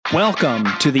Welcome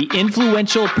to the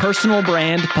Influential Personal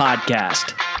Brand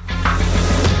Podcast.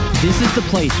 This is the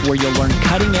place where you'll learn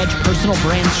cutting-edge personal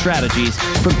brand strategies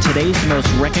from today's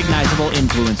most recognizable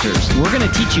influencers. We're going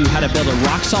to teach you how to build a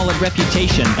rock-solid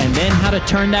reputation and then how to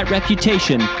turn that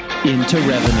reputation into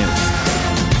revenue.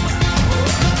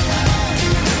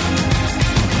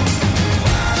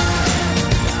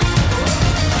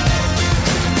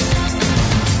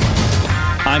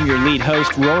 I'm your lead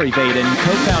host, Rory Vaden,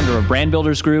 co-founder of Brand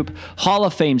Builders Group, Hall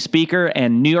of Fame speaker,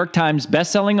 and New York Times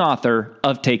bestselling author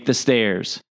of Take the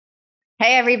Stairs.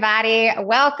 Hey, everybody.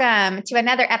 Welcome to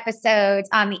another episode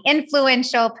on the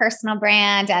Influential Personal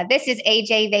Brand. This is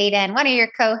AJ Vaden, one of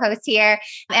your co-hosts here.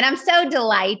 And I'm so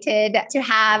delighted to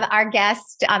have our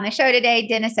guest on the show today,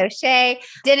 Denis O. Shea.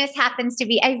 Denis happens to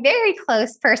be a very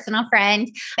close personal friend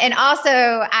and also,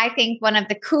 I think, one of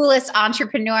the coolest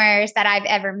entrepreneurs that I've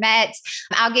ever met.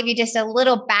 I'll give you just a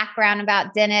little background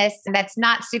about Denis that's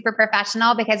not super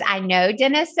professional because I know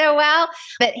Denis so well.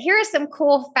 But here are some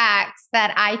cool facts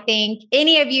that I think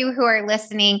any of you who are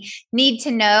listening need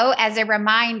to know as a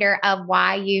reminder of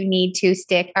why you need to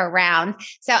stick around.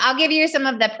 So I'll give you some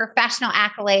of the professional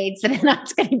accolades, and then I'm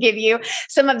just going to give you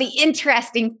some of the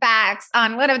interesting facts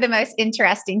on one of the most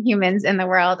interesting humans in the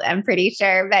world, I'm pretty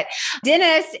sure. But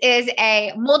Denis is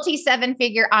a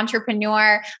multi-seven-figure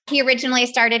entrepreneur. He originally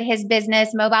started his business,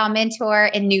 Mobile Mentor,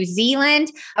 in New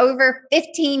Zealand over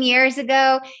 15 years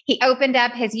ago. He opened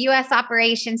up his U.S.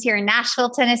 operations here in Nashville,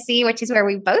 Tennessee, which is where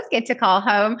we both get to call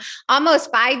home,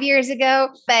 almost 5 years ago.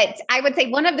 But I would say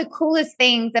one of the coolest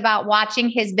things about watching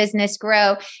his business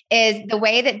grow is the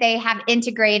way that they have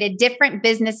integrated different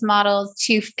business models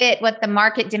to fit what the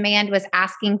market demand was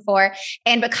asking for.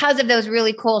 And because of those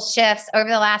really cool shifts over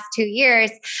the last 2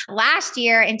 years, last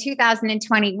year in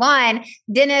 2021,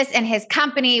 Denis and his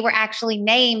company were actually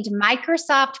named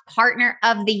Microsoft Partner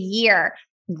of the Year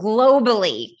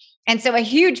globally. And so a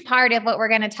huge part of what we're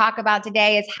going to talk about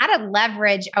today is how to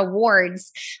leverage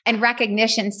awards and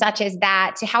recognition such as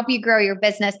that to help you grow your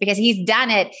business, because he's done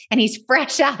it and he's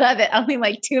fresh out of it, only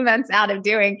like 2 months out of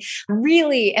doing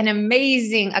really an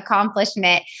amazing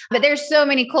accomplishment. But there's so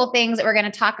many cool things that we're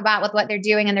going to talk about with what they're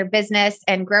doing in their business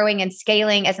and growing and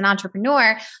scaling as an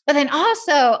entrepreneur. But then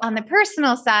also on the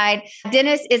personal side,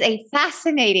 Denis is a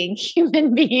fascinating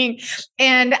human being.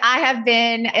 And I have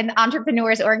been in the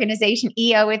Entrepreneurs Organization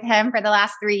EO with him for the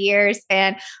last 3 years.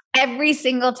 And every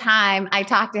single time I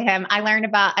talk to him, I learn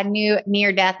about a new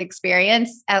near-death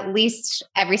experience, at least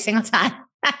every single time.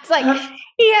 It's like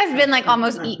he has been like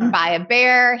almost eaten by a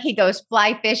bear. He goes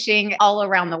fly fishing all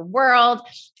around the world.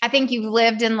 I think you've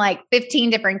lived in like 15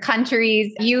 different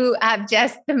countries. You have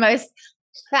just the most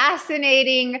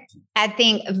fascinating, I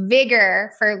think,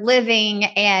 vigor for living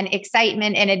and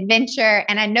excitement and adventure.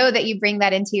 And I know that you bring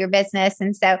that into your business.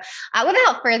 And so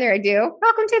without further ado,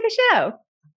 welcome to the show.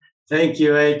 Thank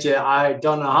you, AJ. I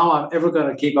don't know how I'm ever going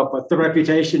to keep up with the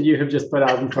reputation you have just put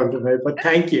out in front of me, but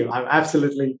thank you. I'm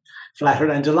absolutely flattered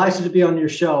and delighted to be on your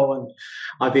show. And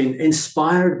I've been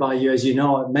inspired by you. As you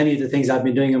know, many of the things I've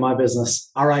been doing in my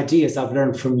business are ideas I've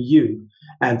learned from you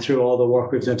and through all the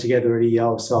work we've done together at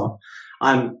EO. So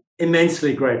I'm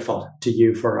immensely grateful to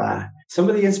you for some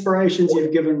of the inspirations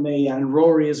you've given me, and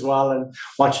Rory as well, and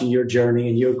watching your journey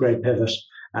and your great pivot.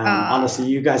 Honestly,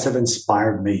 you guys have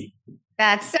inspired me.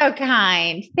 That's so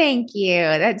kind. Thank you.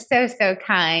 That's so, so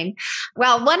kind.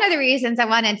 Well, one of the reasons I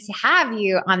wanted to have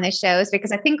you on the show is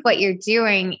because I think what you're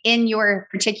doing in your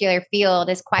particular field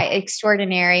is quite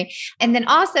extraordinary. And then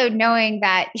also knowing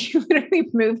that you literally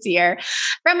moved here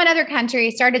from another country,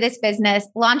 started this business,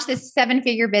 launched this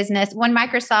 7-figure business, won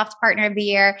Microsoft Partner of the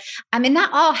Year. I mean,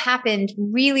 that all happened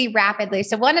really rapidly.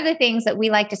 So one of the things that we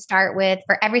like to start with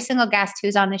for every single guest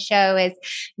who's on the show is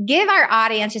give our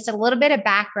audience just a little bit of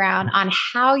background on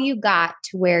how you got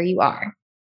to where you are.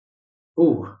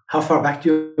 Oh, how far back do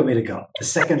you want me to go? The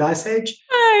second ice age?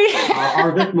 Or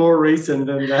a bit more recent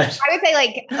than that? I would say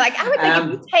I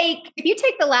would think if you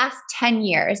take the last 10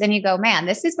 years and you go, man,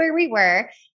 this is where we were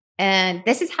and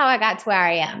this is how I got to where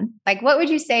I am. Like, what would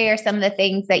you say are some of the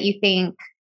things that you think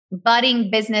budding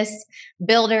business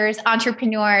builders,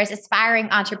 entrepreneurs, aspiring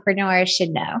entrepreneurs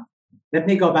should know? Let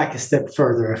me go back a step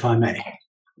further, if I may.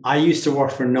 I used to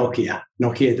work for Nokia,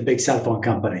 the big cell phone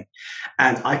company.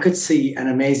 And I could see an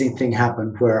amazing thing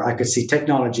happen where I could see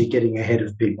technology getting ahead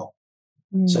of people.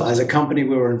 So as a company,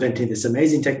 we were inventing this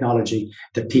amazing technology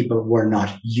that people were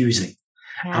not using.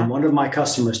 Yeah. And one of my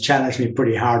customers challenged me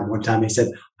pretty hard one time. He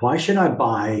said, why should I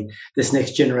buy this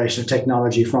next generation of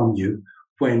technology from you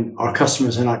when our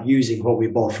customers are not using what we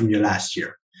bought from you last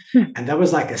year? And that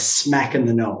was like a smack in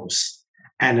the nose.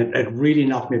 And it really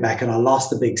knocked me back and I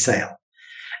lost a big sale.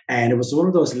 And it was one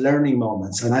of those learning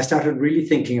moments. And I started really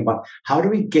thinking about how do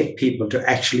we get people to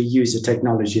actually use the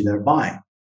technology they're buying?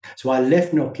 So I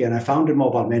left Nokia and I founded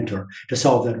Mobile Mentor to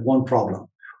solve that one problem,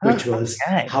 which was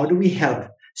how do we help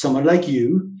someone like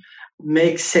you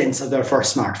make sense of their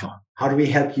first smartphone? How do we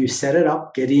help you set it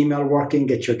up, get email working,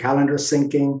 get your calendar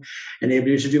syncing, enable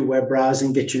you to do web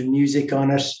browsing, get your music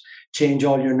on it, change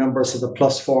all your numbers to the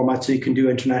plus format so you can do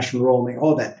international roaming,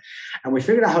 all that. And we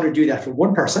figured out how to do that for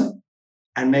one person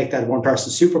and make that one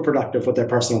person super productive with their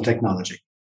personal technology.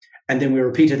 And then we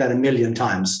repeated that 1 million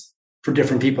times for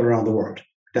different people around the world,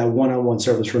 that one-on-one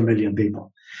service for 1 million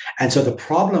people. And so the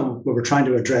problem we were trying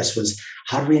to address was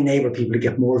how do we enable people to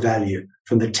get more value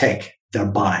from the tech they're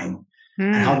buying?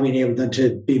 And how do we enable them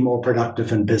to be more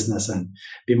productive in business and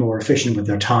be more efficient with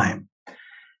their time?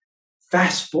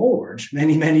 Fast forward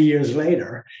many, many years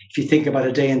later, if you think about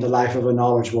a day in the life of a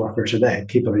knowledge worker today,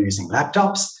 people are using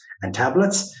laptops and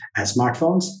tablets and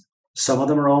smartphones. Some of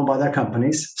them are owned by their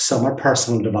companies. Some are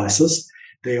personal devices.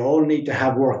 They all need to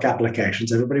have work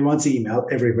applications. Everybody wants email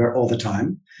everywhere all the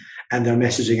time. And their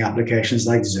messaging applications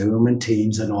like Zoom and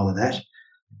Teams and all of that.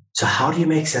 So how do you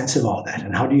make sense of all that?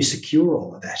 And how do you secure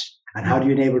all of that? And how do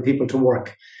you enable people to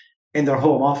work in their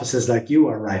home offices like you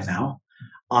are right now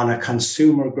on a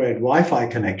consumer-grade Wi-Fi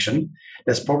connection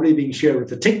that's probably being shared with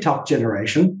the TikTok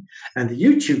generation and the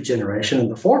YouTube generation and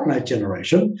the Fortnite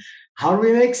generation? How do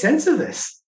we make sense of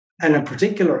this? And in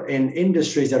particular, in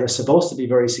industries that are supposed to be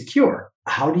very secure,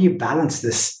 how do you balance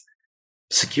this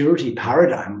security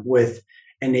paradigm with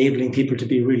enabling people to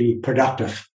be really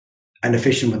productive and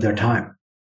efficient with their time?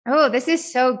 Oh, this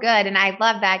is so good. And I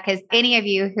love that because any of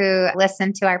you who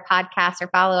listen to our podcast or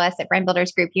follow us at Brand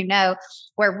Builders Group, you know,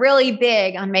 we're really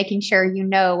big on making sure you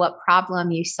know what problem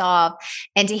you solve.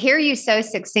 And to hear you so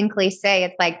succinctly say,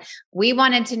 it's like, we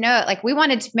wanted to know, like, we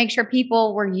wanted to make sure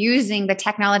people were using the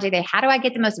technology. How do I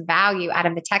get the most value out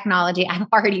of the technology I've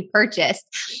already purchased?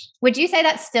 Would you say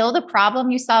that's still the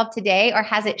problem you solve today, or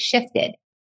has it shifted?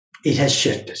 It has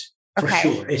shifted. For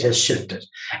sure. It has shifted.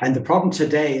 And the problem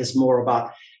today is more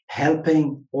about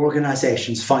helping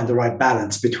organizations find the right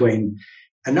balance between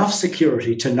enough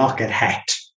security to not get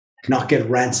hacked, not get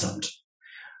ransomed,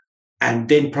 and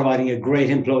then providing a great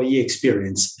employee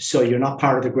experience so you're not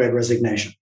part of the great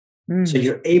resignation. So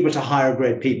you're able to hire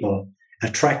great people,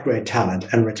 attract great talent,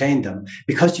 and retain them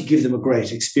because you give them a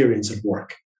great experience at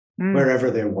work, wherever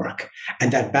they work.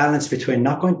 And that balance between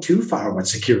not going too far with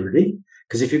security,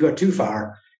 because if you go too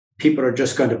far, people are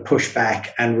just going to push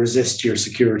back and resist your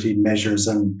security measures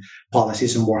and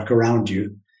policies and work around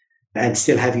you, and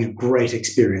still having a great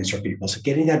experience for people. So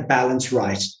getting that balance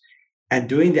right and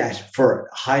doing that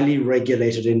for highly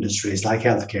regulated industries like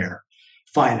healthcare,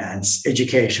 finance,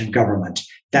 education, government,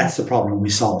 that's the problem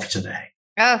we solve today.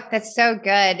 Oh, that's so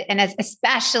good. And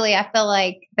especially, I feel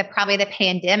like probably the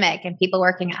pandemic and people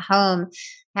working at home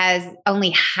has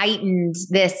only heightened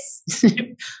this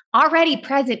already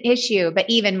present issue, but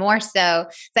even more so.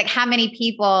 It's like how many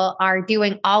people are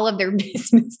doing all of their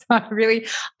business on a really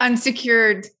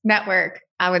unsecured network.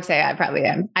 I would say I probably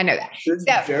am. I know that.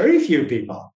 So, very few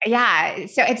people. Yeah.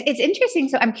 So it's interesting.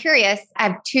 So I'm curious. I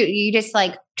have you just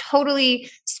like totally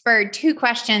spurred two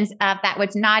questions that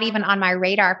was not even on my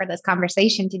radar for this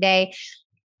conversation today,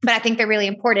 but I think they're really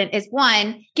important. Is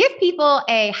one, give people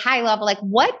a high level, like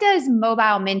what does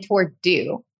Mobile Mentor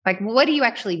do? Like, what do you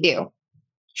actually do?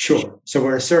 Sure. So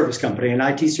we're a service company, an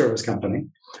IT service company,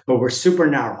 but we're super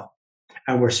narrow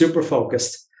and we're super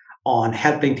focused on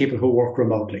helping people who work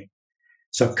remotely.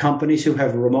 So companies who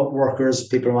have remote workers,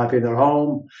 people might be in their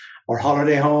home or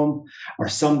holiday home, or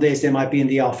some days they might be in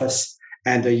the office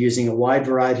and they're using a wide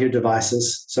variety of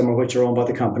devices, some of which are owned by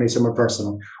the company, some are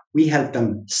personal. We help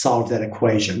them solve that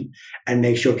equation and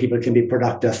make sure people can be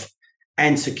productive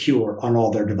and secure on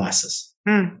all their devices.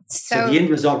 So the end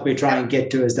result we try and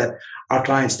get to is that our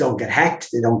clients don't get hacked,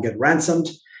 they don't get ransomed,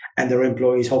 and their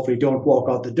employees hopefully don't walk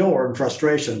out the door in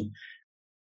frustration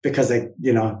because they,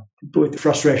 with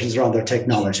frustrations around their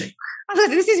technology.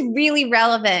 This is really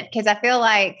relevant because I feel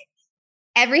like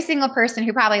every single person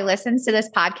who probably listens to this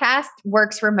podcast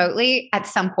works remotely at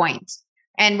some point.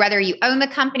 And whether you own the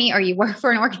company or you work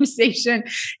for an organization,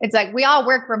 it's like we all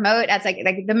work remote. That's like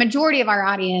the majority of our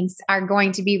audience are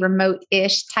going to be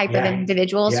remote-ish type of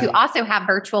individuals who also have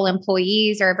virtual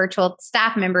employees or virtual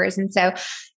staff members. And so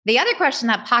the other question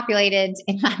that populated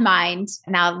in my mind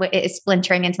now is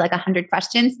splintering into like 100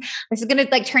 questions. This is going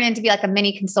to turn into be like a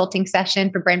mini consulting session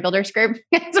for Brand Builders Group.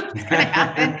 That's what's going to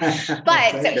happen.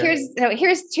 But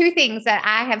here's two things that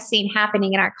I have seen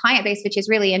happening in our client base, which is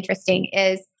really interesting,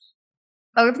 is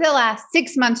over the last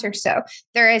 6 months or so,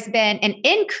 there has been an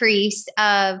increase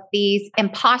of these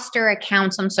imposter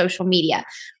accounts on social media,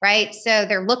 right? So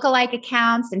they're lookalike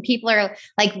accounts, and people are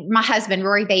like my husband,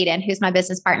 Rory Baden, who's my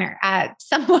business partner.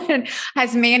 Someone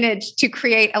has managed to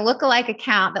create a lookalike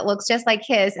account that looks just like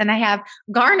his, and they have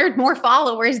garnered more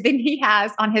followers than he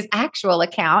has on his actual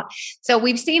account. So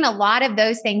we've seen a lot of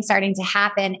those things starting to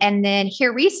happen. And then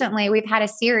here recently, we've had a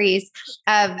series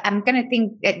of, I'm going to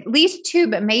think at least 2,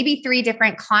 but maybe 3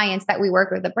 different clients that we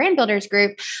work with, the brand builders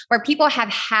group, where people have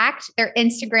hacked their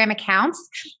Instagram accounts,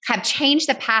 have changed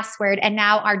the password, and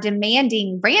now are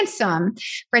demanding ransom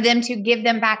for them to give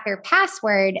them back their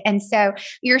password. And so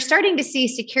you're starting to see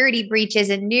security breaches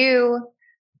in new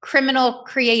criminal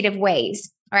creative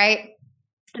ways, right?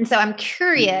 And so I'm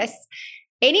curious,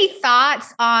 any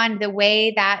thoughts on the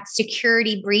way that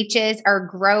security breaches are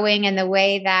growing and the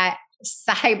way that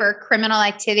cyber criminal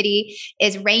activity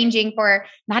is ranging for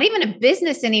not even a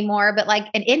business anymore, but like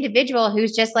an individual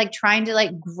who's just like trying to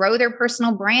like grow their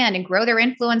personal brand and grow their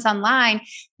influence online?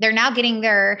 They're now getting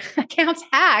their accounts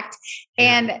hacked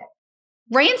and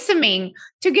ransoming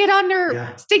to get on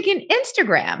their stinking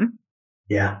Instagram.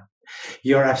 Yeah,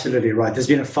 you're absolutely right. There's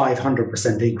been a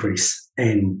 500% increase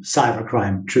in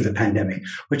cybercrime through the pandemic,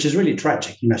 which is really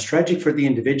tragic. It's tragic for the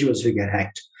individuals who get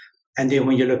hacked. And then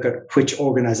when you look at which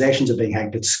organizations are being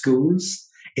hacked, it's schools,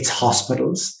 it's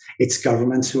hospitals, it's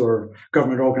government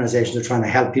organizations who are trying to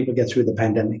help people get through the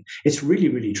pandemic. It's really,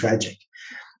 really tragic.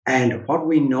 And what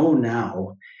we know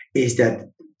now is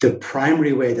that the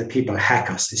primary way that people hack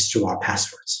us is through our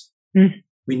passwords.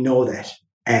 We know that.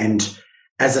 And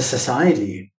as a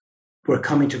society, we're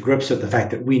coming to grips with the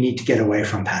fact that we need to get away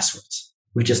from passwords.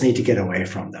 We just need to get away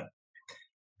from them.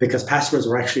 Because passwords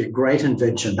were actually a great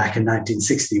invention back in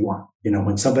 1961.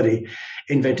 When somebody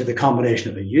invented the combination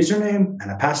of a username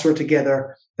and a password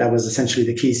together, that was essentially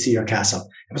the keys to your castle.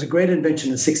 It was a great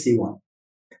invention in 61.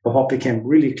 But what became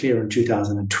really clear in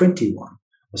 2021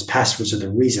 was passwords are the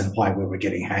reason why we were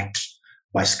getting hacked,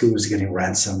 why schools are getting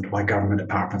ransomed, why government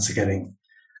departments are getting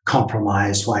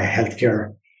compromised, why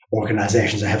healthcare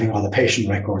organizations are having all the patient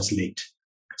records leaked.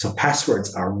 So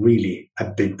passwords are really a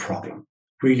big problem.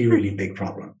 Really, really big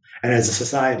problem. And as a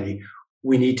society,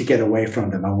 we need to get away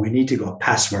from them and we need to go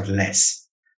passwordless.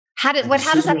 How does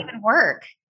that even work?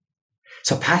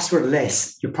 So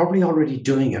passwordless, you're probably already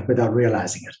doing it without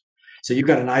realizing it. So you've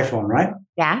got an iPhone, right?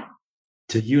 Yeah.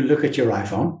 So you look at your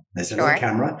iPhone, there's a little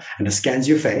camera and it scans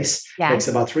your face. Yeah. Takes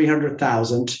about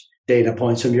 300,000 data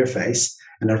points from your face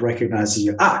and it recognizes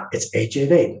you. It's AJ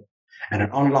Vaden. And it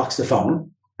unlocks the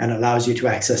phone and allows you to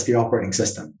access the operating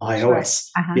system, iOS,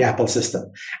 the Apple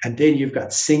system. And then you've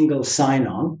got single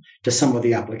sign-on to some of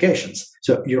the applications.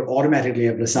 So you're automatically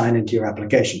able to sign into your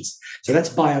applications. So that's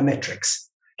biometrics.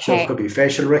 So it could be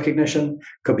facial recognition,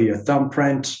 could be your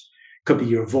thumbprint, could be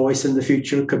your voice in the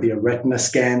future, could be a retina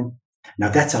scan. Now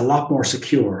that's a lot more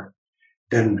secure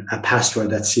than a password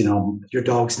that's, your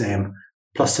dog's name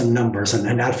plus some numbers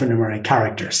and alphanumeric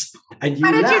characters. And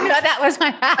how did you know that was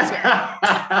my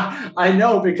password? I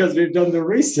know because we've done the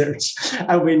research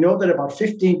and we know that about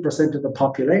 15% of the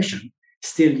population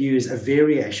still use a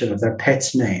variation of their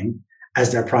pet's name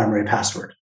as their primary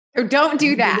password. Oh, don't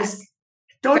do that.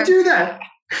 Don't do that.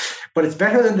 But it's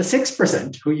better than the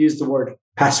 6% who use the word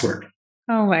password.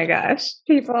 Oh my gosh,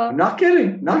 people. Not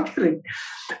kidding.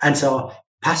 And so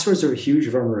passwords are a huge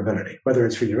vulnerability, whether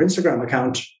it's for your Instagram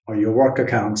account or your work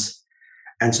accounts.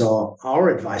 And so our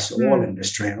advice to all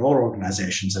industry and all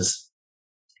organizations is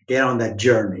get on that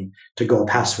journey to go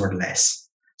passwordless.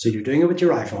 So you're doing it with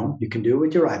your iPhone. You can do it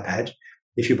with your iPad.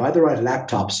 If you buy the right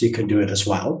laptops, you can do it as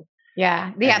well.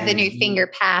 Yeah. They have the new finger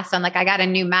pass on, I got a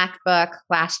new MacBook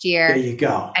last year. There you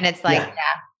go. And it's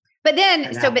But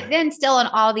then still on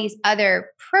all these other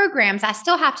programs, I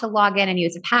still have to log in and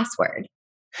use a password.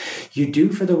 You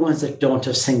do for the ones that don't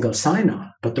have single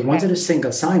sign-on, but the ones that have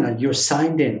single sign-on, you're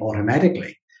signed in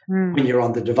automatically when you're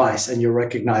on the device and you're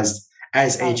recognized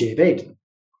as AJ Vaden.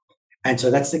 And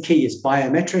so that's the key is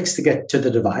biometrics to get to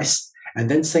the device and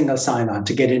then single sign-on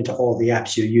to get into all the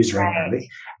apps you use regularly.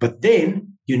 But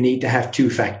then you need to have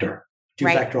two-factor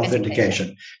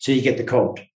authentication. So you get the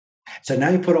code. So now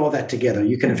you put all that together,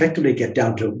 you can effectively get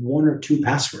down to 1 or 2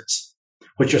 passwords,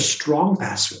 which are strong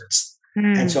passwords.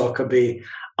 And so it could be,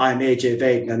 I'm AJ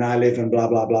Vaden and I live in blah,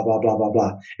 blah, blah, blah, blah, blah,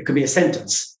 blah. It could be a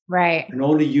sentence. Right. And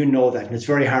only you know that. And it's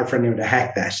very hard for anyone to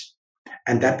hack that.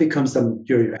 And that becomes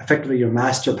effectively your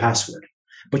master password.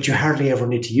 But you hardly ever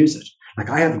need to use it.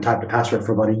 I haven't typed a password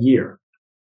for about a year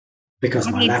because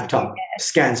my laptop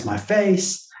scans my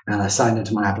face and I sign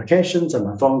into my applications and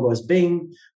my phone goes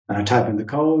bing and I type in the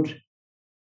code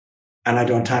and I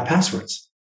don't type passwords.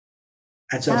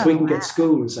 And so if we can get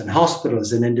schools and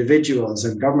hospitals and individuals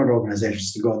and government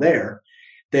organizations to go there,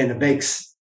 then it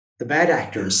makes the bad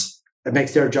actors, it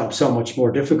makes their job so much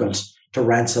more difficult to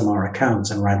ransom our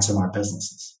accounts and ransom our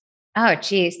businesses. Oh,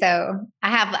 geez. So I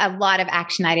have a lot of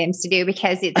action items to do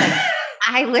because it's like,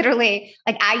 I literally,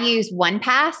 like I use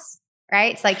OnePass,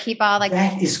 right? It's like keep all like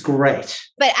that is great.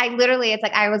 But I literally, it's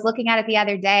like I was looking at it the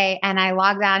other day and I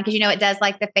logged on because it does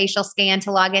like the facial scan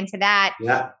to log into that.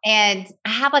 Yeah. And I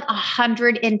have like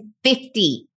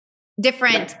 150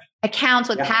 different accounts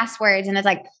with passwords. And it's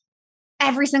like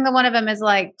every single one of them is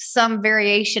like some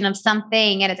variation of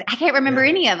something. And it's I can't remember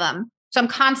any of them. So I'm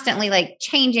constantly like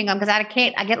changing them because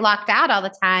I get locked out all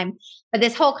the time. But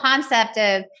this whole concept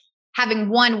of having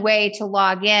one way to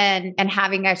log in and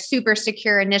having a super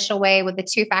secure initial way with the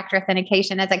two-factor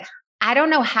authentication. It's like, I don't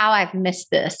know how I've missed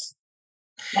this.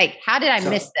 Like, how did I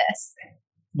miss this?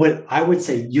 Well, I would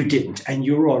say you didn't, and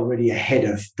you're already ahead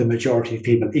of the majority of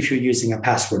people if you're using a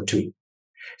password tool.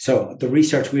 So the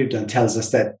research we've done tells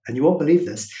us that, and you won't believe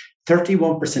this,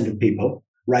 31% of people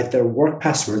write their work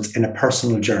passwords in a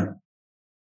personal journal.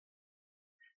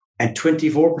 And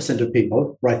 24% of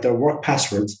people write their work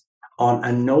passwords on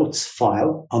a notes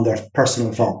file on their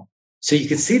personal phone. So you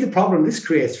can see the problem this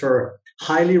creates for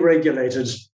highly regulated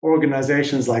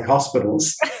organizations like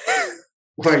hospitals,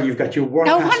 where you've got your work.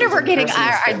 No wonder we're getting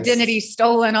our identity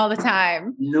stolen all the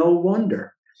time. No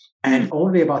wonder. And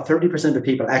only about 30% of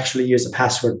people actually use a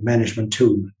password management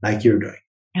tool like you're doing.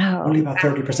 Oh, only about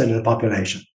 30% of the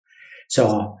population.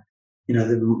 So,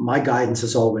 my guidance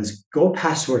is always go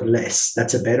passwordless.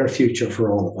 That's a better future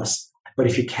for all of us. But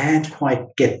if you can't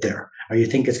quite get there, or you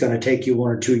think it's going to take you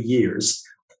 1 or 2 years,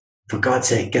 for God's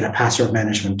sake, get a password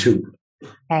management tool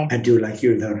and do like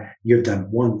you've done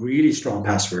one really strong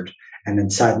password, and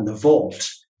inside in the vault,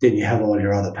 then you have all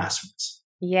your other passwords.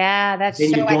 Yeah, that's then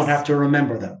you don't have to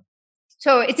remember them.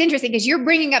 So it's interesting because you're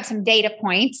bringing up some data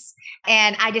points,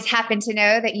 and I just happen to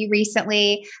know that you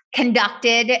recently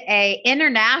conducted a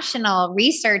international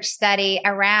research study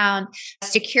around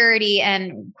security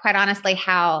and, quite honestly,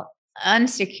 how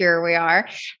unsecure we are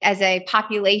as a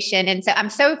population. And so I'm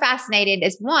so fascinated.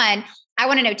 As one, I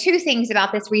want to know 2 things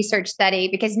about this research study,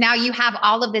 because now you have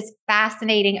all of this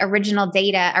fascinating original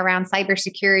data around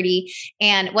cybersecurity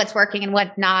and what's working and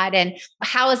what's not. And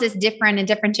how is this different in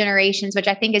different generations, which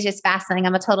I think is just fascinating.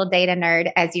 I'm a total data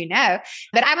nerd, as you know.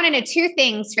 But I want to know 2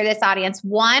 things for this audience.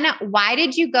 One, why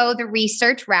did you go the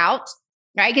research route,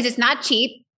 right? Because it's not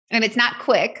cheap and it's not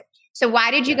quick. So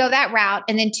why did you go that route?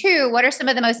 And then 2, what are some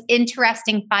of the most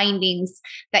interesting findings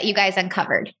that you guys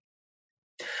uncovered?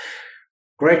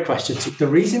 Great question. So the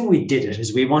reason we did it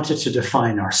is we wanted to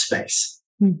define our space.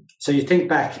 So you think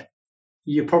back,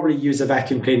 you probably use a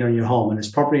vacuum cleaner in your home, and it's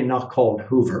probably not called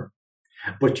Hoover,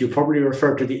 but you probably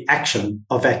refer to the action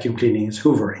of vacuum cleaning as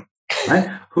hoovering,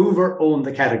 right? Hoover owned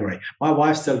the category. My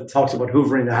wife still talks about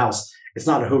hoovering the house. It's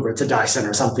not a Hoover, it's a Dyson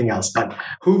or something else, but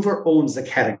Hoover owns the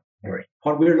category.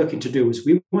 What we're looking to do is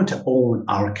we want to own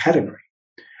our category.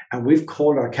 And we've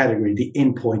called our category the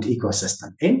endpoint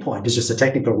ecosystem. Endpoint is just a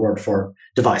technical word for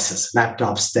devices,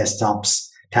 laptops, desktops,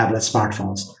 tablets,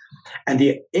 smartphones. And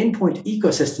the endpoint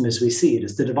ecosystem, as we see it,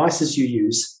 is the devices you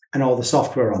use and all the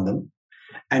software on them,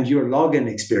 and your login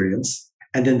experience,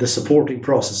 and then the supporting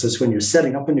processes when you're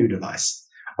setting up a new device,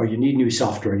 or you need new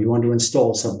software, you want to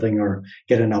install something or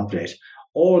get an update.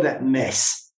 All that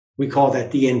mess, we call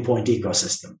that the endpoint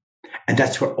ecosystem. And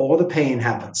that's where all the pain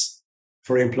happens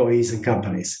for employees and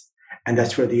companies. And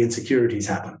that's where the insecurities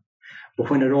happen. But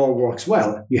when it all works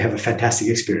well, you have a fantastic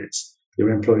experience. Your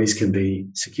employees can be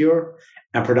secure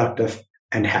and productive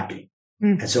and happy.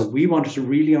 And so we wanted to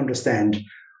really understand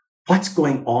what's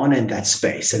going on in that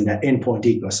space, in that endpoint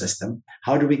ecosystem.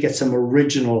 How do we get some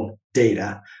original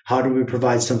data? How do we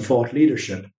provide some thought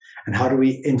leadership? And how do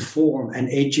we inform and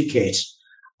educate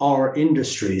our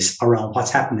industries around what's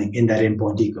happening in that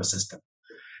endpoint ecosystem?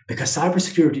 Because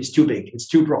cybersecurity is too big, it's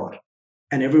too broad,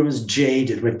 and everyone's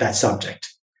jaded with that subject.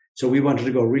 So we wanted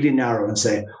to go really narrow and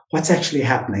say, what's actually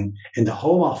happening in the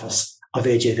home office of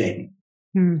AJ Vaden?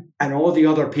 And all the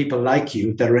other people like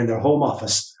you that are in their home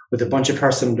office with a bunch of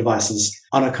personal devices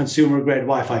on a consumer-grade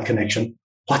Wi-Fi connection.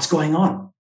 What's going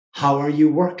on? How are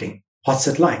you working? What's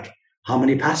it like? How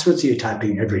many passwords are you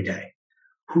typing every day?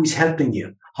 Who's helping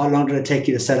you? How long did it take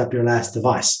you to set up your last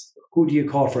device? Who do you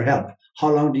call for help? How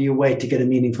long do you wait to get a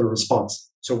meaningful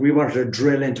response? So we wanted to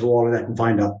drill into all of that and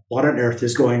find out what on earth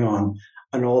is going on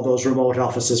in all those remote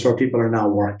offices where people are now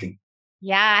working.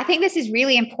 Yeah, I think this is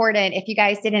really important if you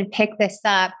guys didn't pick this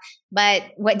up. But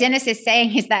what Dennis is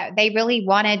saying is that they really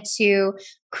wanted to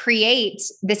create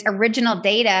this original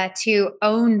data to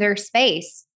own their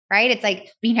space, right? It's like,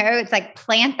 it's like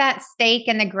plant that stake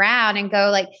in the ground and go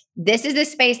like, this is the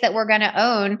space that we're going to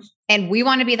own. And we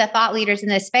want to be the thought leaders in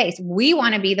this space. We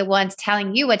want to be the ones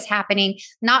telling you what's happening,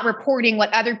 not reporting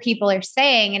what other people are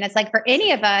saying. And it's like for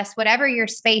any of us, whatever your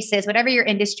space is, whatever your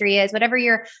industry is, whatever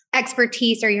your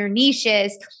expertise or your niche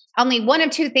is, only one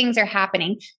of two things are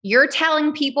happening. You're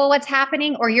telling people what's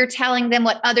happening, or you're telling them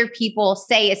what other people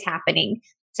say is happening.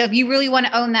 So if you really want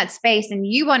to own that space and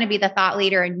you want to be the thought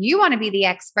leader and you want to be the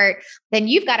expert, then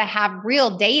you've got to have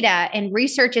real data, and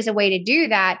research is a way to do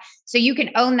that. So you can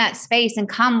own that space and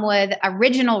come with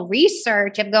original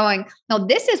research of going, no,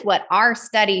 this is what our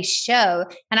studies show.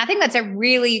 And I think that's a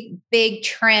really big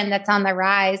trend that's on the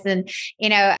rise. And,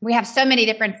 we have so many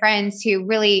different friends who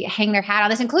really hang their hat on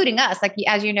this, including us. Like,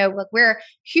 as you know, look, we're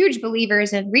huge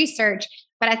believers in research.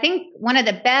 But I think one of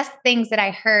the best things that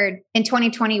I heard in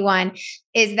 2021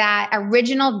 is that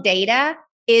original data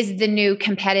is the new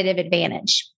competitive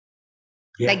advantage.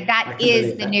 Yeah, like that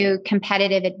is the new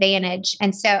competitive advantage.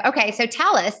 And so, okay, so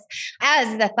tell us,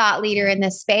 as the thought leader in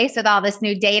this space with all this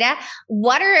new data,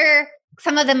 what are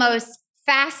some of the most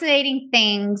fascinating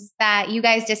things that you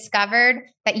guys discovered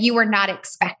that you were not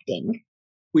expecting?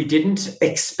 We didn't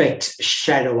expect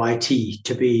shadow IT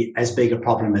to be as big a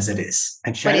problem as it is.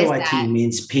 And shadow IT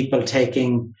means people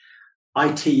taking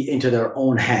IT into their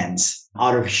own hands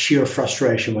out of sheer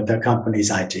frustration with their company's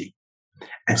IT.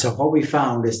 And so what we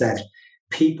found is that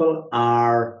people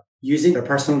are using their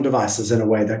personal devices in a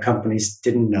way that companies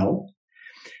didn't know.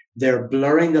 They're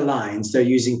blurring the lines. They're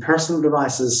using personal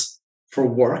devices for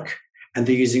work, and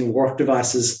they're using work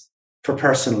devices for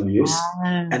personal use.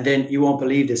 And then you won't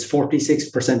believe this,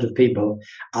 46% of people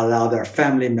allow their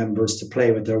family members to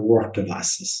play with their work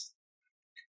devices.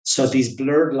 So these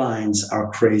blurred lines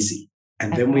are crazy.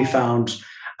 And then we found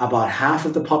about half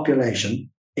of the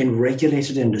population in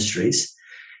regulated industries,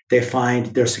 they find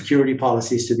their security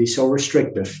policies to be so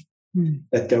restrictive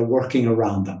that they're working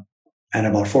around them. And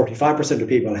about 45% of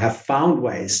people have found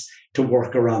ways to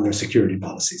work around their security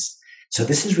policies. So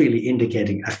this is really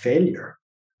indicating a failure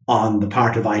on the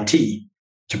part of IT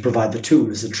to provide the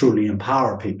tools that truly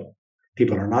empower people.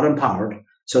 People are not empowered,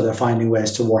 so they're finding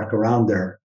ways to work around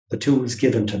the tools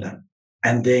given to them.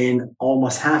 And then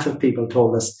almost half of people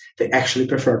told us they actually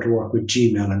prefer to work with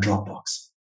Gmail and Dropbox.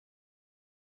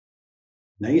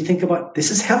 Now you think about, this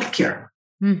is healthcare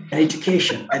and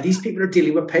education, and these people are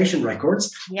dealing with patient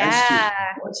records and student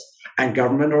records, and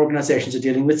government organizations are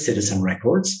dealing with citizen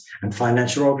records, and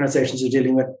financial organizations are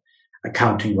dealing with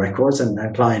accounting records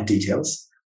and client details.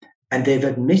 And they've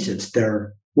admitted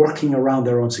they're working around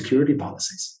their own security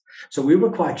policies. So we were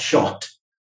quite shocked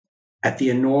at the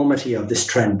enormity of this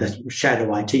trend, that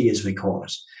shadow IT, as we call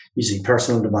it, using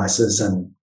personal devices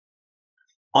and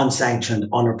unsanctioned,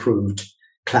 unapproved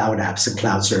cloud apps and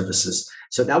cloud services.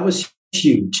 So that was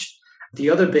huge. The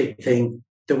other big thing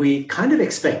that we kind of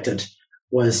expected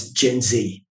was Gen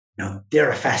Z. They're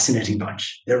a fascinating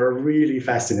bunch. They're a really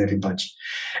fascinating bunch.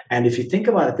 And if you think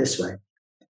about it this way,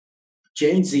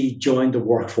 Gen Z joined the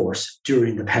workforce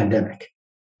during the pandemic.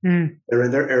 They're in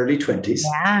their early 20s.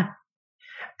 Yeah.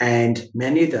 And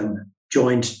many of them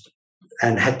joined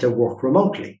and had to work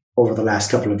remotely over the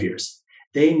last couple of years.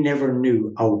 They never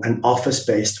knew an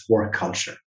office-based work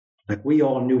culture. Like, we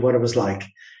all knew what it was like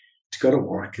to go to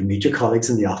work and meet your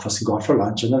colleagues in the office and go out for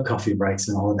lunch and have coffee breaks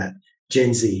and all of that.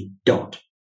 Gen Z don't.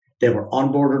 They were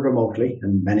onboarded remotely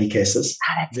in many cases.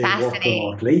 They work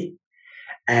remotely,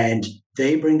 and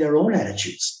they bring their own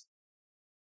attitudes.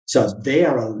 So they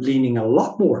are leaning a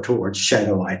lot more towards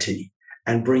shadow IT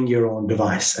and bring your own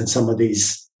device and some of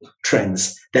these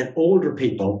trends than older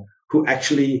people who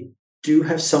actually do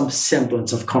have some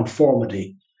semblance of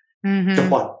conformity to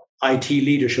what IT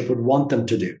leadership would want them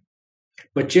to do.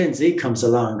 But Gen Z comes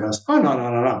along and goes, oh,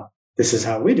 no. This is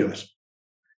how we do it.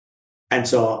 And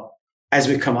so as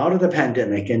we come out of the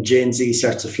pandemic and Gen Z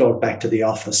starts to float back to the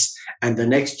office, and the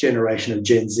next generation of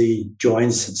Gen Z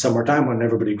joins in summertime when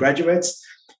everybody graduates,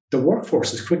 the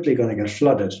workforce is quickly going to get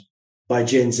flooded by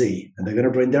Gen Z, and they're going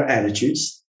to bring their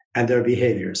attitudes and their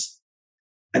behaviors.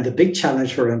 And the big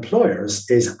challenge for employers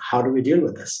is, how do we deal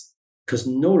with this? Because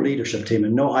no leadership team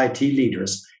and no IT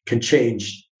leaders can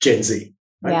change Gen Z.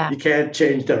 Right? Yeah. You can't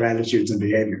change their attitudes and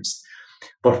behaviors.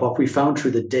 But what we found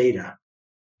through the data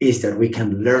is that we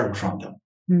can learn from them.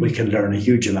 We can learn a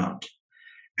huge amount.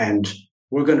 And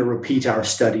we're going to repeat our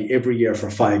study every year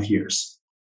for 5 years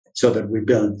so that we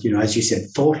build, as you said,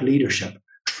 thought leadership,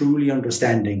 truly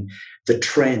understanding the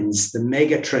trends, the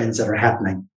mega trends that are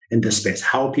happening in this space,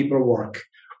 how people work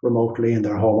remotely in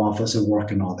their home office and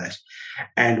work and all that.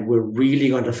 And we're really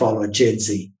going to follow Gen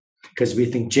Z, because we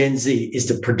think Gen Z is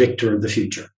the predictor of the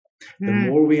future. The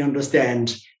more we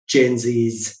understand Gen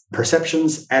Z's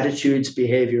perceptions, attitudes,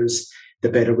 behaviors, the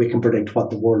better we can predict what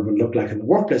the world will look like and the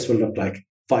workplace will look like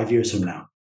 5 years from now.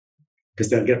 Because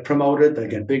they'll get promoted, they'll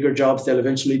get bigger jobs, they'll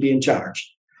eventually be in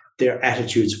charge. Their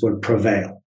attitudes will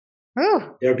prevail.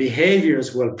 Ooh. Their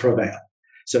behaviors will prevail.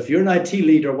 So if you're an IT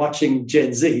leader watching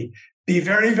Gen Z, be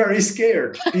very, very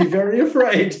scared, be very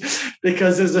afraid,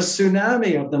 because there's a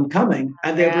tsunami of them coming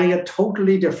and they bring a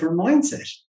totally different mindset.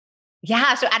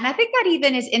 Yeah. So, and I think that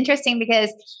even is interesting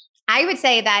because I would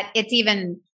say that it's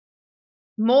even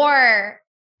more,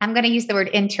 I'm going to use the word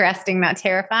interesting, not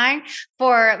terrifying,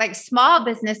 for like small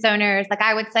business owners. Like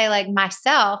I would say like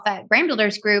myself at Brand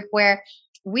Builders Group, where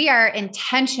we are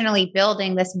intentionally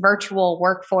building this virtual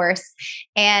workforce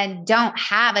and don't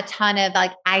have a ton of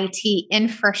like IT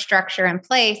infrastructure in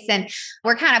place. And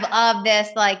we're kind of this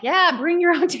like, yeah, bring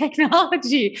your own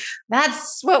technology.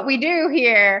 That's what we do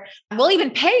here. We'll even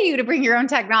pay you to bring your own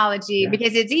technology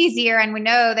because it's easier. And we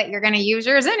know that you're going to use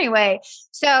yours anyway.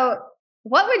 So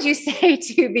what would you say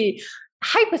to the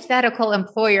hypothetical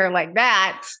employer like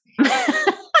that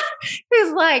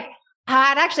who's like,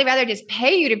 I'd actually rather just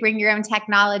pay you to bring your own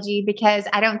technology because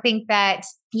I don't think that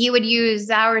you would use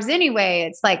ours anyway.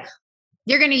 It's like,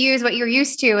 you're going to use what you're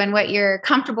used to and what you're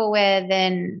comfortable with.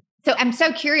 And so I'm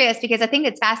so curious because I think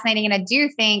it's fascinating. And I do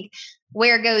think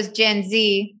where goes Gen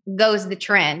Z goes the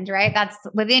trend, right? That's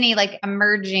with any like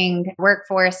emerging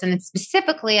workforce and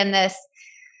specifically in this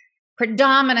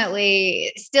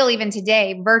predominantly still even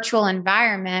today, virtual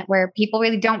environment where people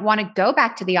really don't want to go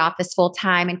back to the office full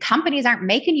time and companies aren't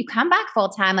making you come back full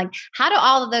time. Like how do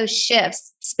all of those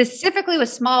shifts, specifically with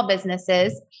small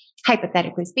businesses,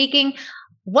 hypothetically speaking,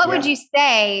 what would you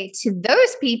say to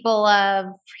those people of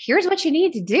here's what you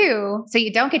need to do so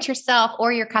you don't get yourself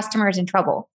or your customers in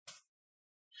trouble?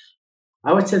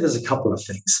 I would say there's a couple of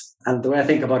things. And the way I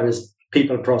think about it is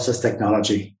people, process,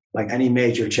 technology, like any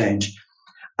major change.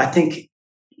 I think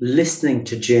listening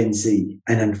to Gen Z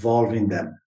and involving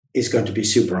them is going to be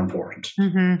super important.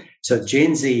 Mm-hmm. So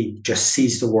Gen Z just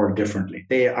sees the world differently.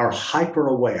 They are hyper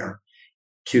aware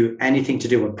to anything to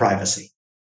do with privacy.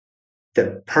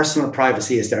 The personal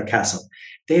privacy is their castle.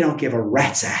 They don't give a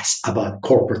rat's ass about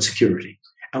corporate security.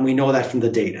 And we know that from the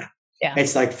data. Yeah.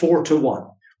 It's like 4-1.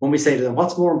 When we say to them,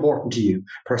 what's more important to you,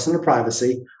 personal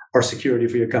privacy or security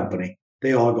for your company?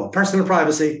 They all go, personal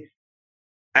privacy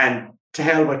and to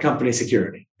hell with company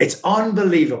security. It's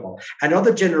unbelievable. And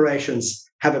other generations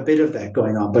have a bit of that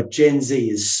going on, but Gen Z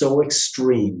is so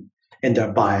extreme in their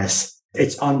bias.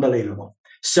 It's unbelievable.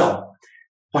 So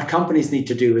what companies need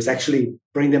to do is actually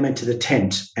bring them into the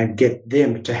tent and get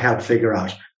them to help figure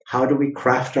out how do we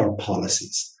craft our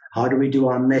policies? How do we do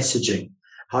our messaging?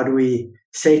 How do we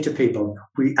say to people,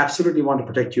 we absolutely want to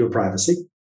protect your privacy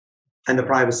and the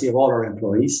privacy of all our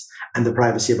employees and the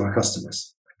privacy of our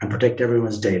customers and protect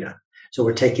everyone's data. So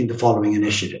we're taking the following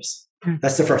initiatives.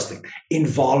 That's the first thing.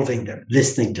 Involving them,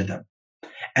 listening to them.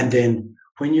 And then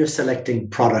when you're selecting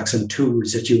products and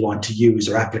tools that you want to use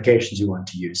or applications you want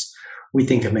to use, we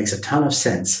think it makes a ton of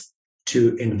sense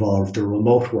to involve the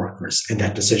remote workers in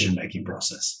that decision-making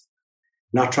process.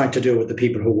 Not trying to do it with the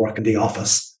people who work in the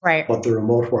office, right, but the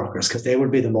remote workers, because they will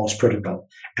be the most critical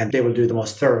and they will do the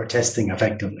most thorough testing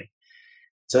effectively.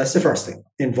 So that's the first thing,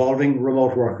 involving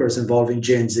remote workers, involving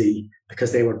Gen Z,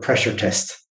 because they will pressure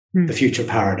test the future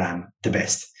paradigm the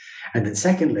best. And then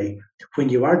secondly, when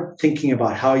you are thinking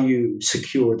about how you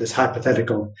secure this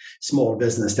hypothetical small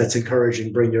business that's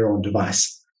encouraging bring your own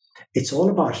device, it's all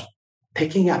about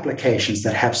picking applications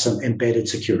that have some embedded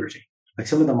security. Like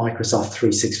some of the Microsoft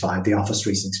 365, the Office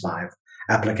 365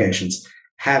 applications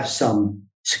have some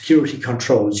security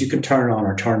controls you can turn on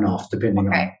or turn off depending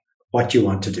on what you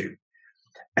want to do.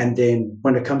 And then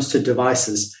when it comes to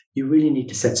devices, you really need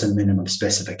to set some minimum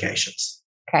specifications.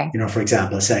 Okay. You know, for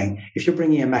example, saying, if you're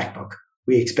bringing a MacBook,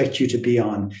 we expect you to be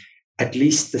on at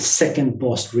least the second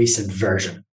most recent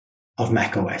version of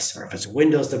Mac OS. Or if it's a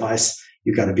Windows device,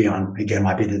 you've got to be on, again,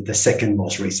 might be the second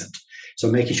most recent. So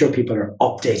making sure people are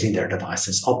updating their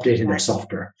devices, updating their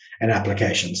software and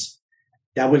applications.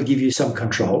 That will give you some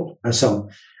control and will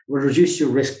reduce your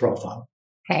risk profile.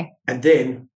 Okay. And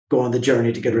then go on the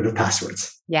journey to get rid of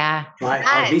passwords. Yeah. Right? Or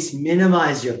at least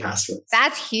minimize your passwords.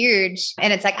 That's huge.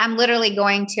 And it's like, I'm literally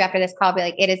going to, after this call, be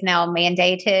like, it is now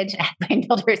mandated at Brand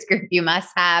Builders Group. You must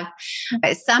have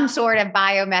some sort of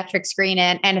biometric screen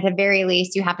in. And at the very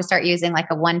least, you have to start using like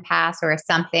a 1Pass or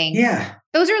something. Yeah.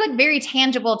 Those are like very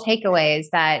tangible takeaways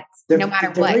that no matter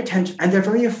what. Very and they're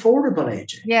very affordable,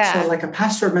 AJ. Yeah. So like a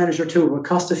password manager tool will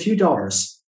cost a few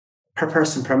dollars per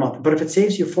person per month. But if it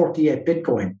saves you 48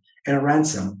 Bitcoin in a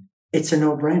ransom, it's a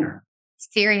no-brainer.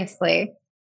 Seriously.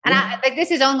 And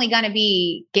this is only going to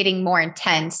be getting more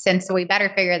intense. And so we better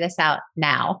figure this out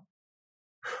now.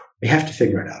 We have to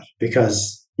figure it out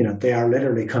because, they are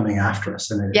literally coming after us.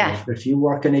 And if you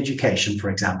work in education, for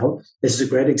example, this is a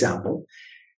great example.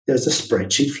 There's a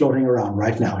spreadsheet floating around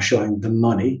right now showing the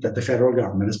money that the federal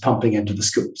government is pumping into the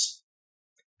schools.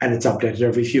 And it's updated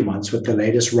every few months with the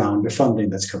latest round of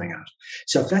funding that's coming out.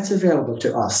 So if that's available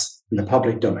to us in the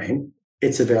public domain,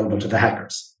 it's available to the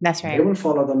hackers. That's right. They will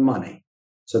follow the money.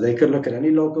 So they could look at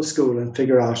any local school and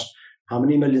figure out how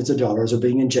many millions of dollars are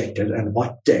being injected and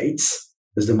what dates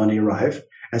does the money arrive.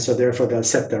 And so therefore they'll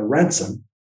set their ransom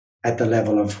at the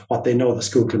level of what they know the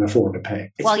school can afford to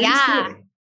pay. Scary.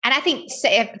 And I think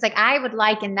it's like, I would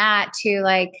liken that to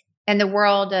like in the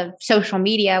world of social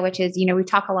media, which is, we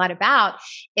talk a lot about,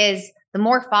 is the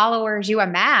more followers you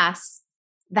amass,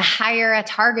 the higher a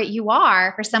target you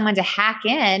are for someone to hack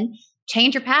in,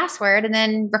 change your password, and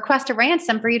then request a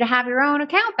ransom for you to have your own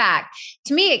account back.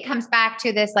 To me, it comes back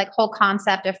to this like whole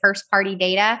concept of first party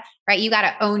data, right? You got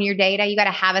to own your data. You got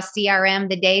to have a CRM.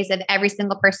 The days of every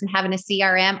single person having a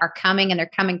CRM are coming, and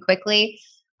they're coming quickly.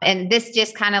 And this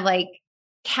just kind of like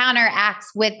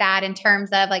counteracts with that in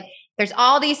terms of like, there's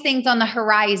all these things on the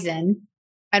horizon.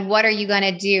 And what are you going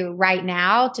to do right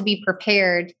now to be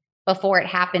prepared before it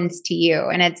happens to you?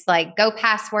 And it's like, go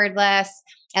passwordless,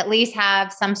 at least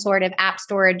have some sort of app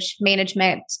storage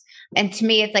management. And to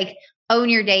me, it's like, own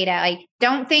your data. Like,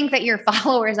 don't think that your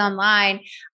followers online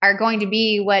are going to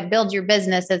be what builds your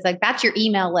business. It's like, that's your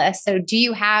email list. So do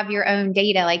you have your own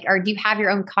data? Like, or do you have your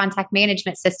own contact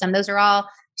management system? Those are all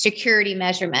security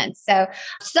measurements. So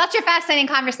such a fascinating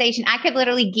conversation. I could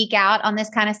literally geek out on this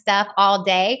kind of stuff all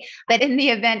day, but in the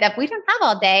event of we don't have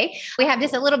all day, we have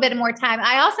just a little bit more time.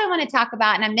 I also want to talk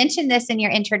about, and I mentioned this in your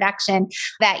introduction,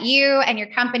 that you and your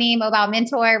company, Mobile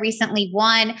Mentor, recently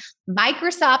won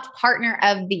Microsoft Partner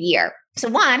of the Year. So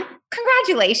one,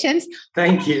 congratulations.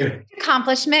 Thank you.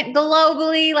 Accomplishment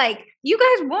globally, like you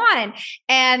guys won.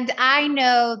 And I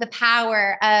know the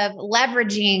power of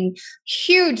leveraging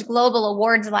huge global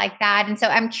awards like that. And so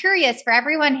I'm curious for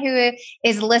everyone who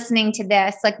is listening to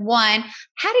this, like one,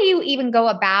 how do you even go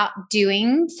about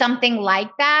doing something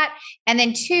like that? And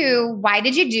then two, why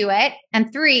did you do it?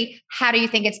 And three, how do you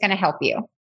think it's going to help you?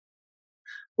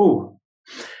 Ooh.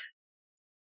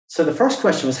 So the first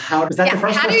question was, how is that the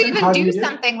first how question? How do you even do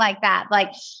something like that? Like,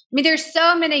 I mean, there's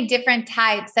so many different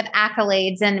types of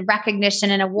accolades and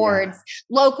recognition and awards,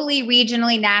 locally,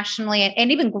 regionally, nationally, and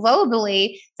even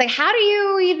globally. It's like, how do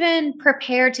you even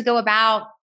prepare to go about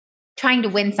trying to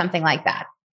win something like that?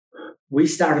 We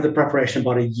started the preparation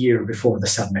about a year before the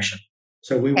submission.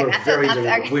 So we were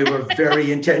very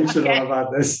intentional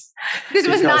about this. This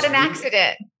was not an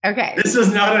accident. Okay. This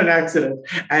was not an accident.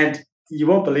 And you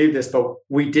won't believe this, but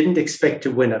we didn't expect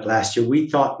to win it last year. We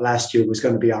thought last year was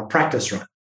going to be our practice run.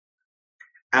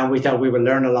 And we thought we would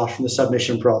learn a lot from the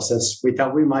submission process. We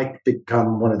thought we might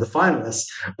become one of the finalists,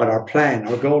 but our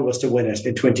goal was to win it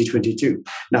in 2022,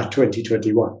 not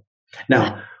 2021.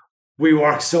 Now, we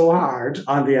worked so hard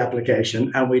on the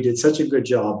application and we did such a good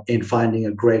job in finding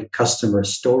a great customer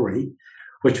story,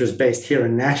 which was based here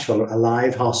in Nashville, a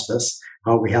live hospice,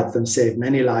 how we helped them save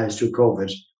many lives through COVID,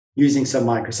 using some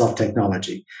Microsoft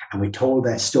technology. And we told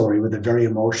that story with a very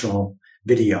emotional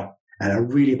video and a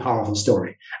really powerful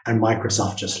story. And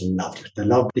Microsoft just loved it. They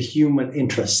loved the human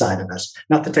interest side of it,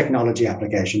 not the technology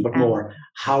application, but more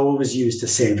how it was used to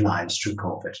save lives through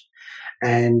COVID.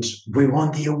 And we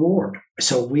won the award.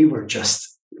 So we were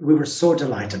so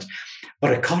delighted.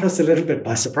 But it caught us a little bit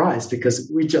by surprise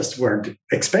because we just weren't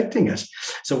expecting it.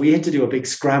 So we had to do a big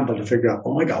scramble to figure out,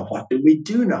 oh my God, what do we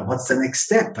do now? What's the next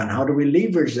step? And how do we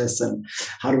leverage this? And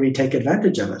how do we take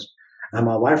advantage of it? And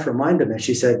my wife reminded me,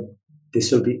 she said,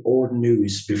 this will be old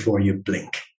news before you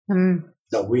blink.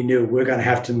 So we knew we're going to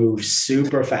have to move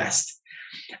super fast.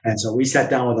 And so we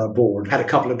sat down with our board, had a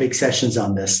couple of big sessions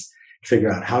on this, to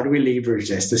figure out how do we leverage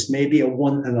this? This may be a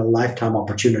one in a lifetime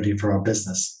opportunity for our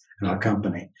business and our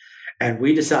company. And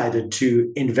we decided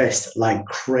to invest like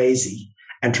crazy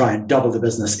and try and double the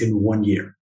business in 1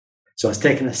 year. So it's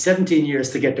taken us 17 years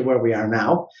to get to where we are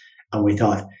now. And we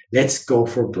thought, let's go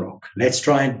for broke. Let's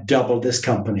try and double this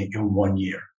company in 1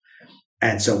 year.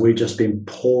 And so we've just been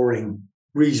pouring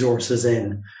resources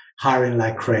in, hiring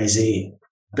like crazy,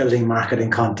 building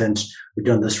marketing content. We've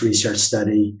done this research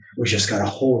study. We've just got a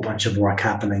whole bunch of work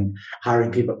happening,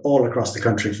 hiring people all across the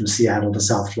country from Seattle to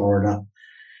South Florida.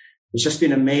 It's just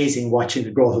been amazing watching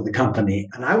the growth of the company.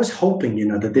 And I was hoping,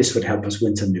 that this would help us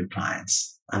win some new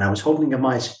clients. And I was hoping it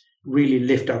might really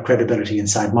lift our credibility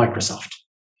inside Microsoft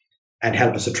and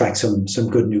help us attract some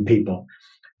good new people.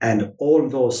 And all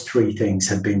of those three things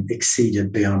have been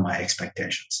exceeded beyond my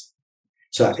expectations.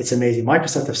 So it's amazing.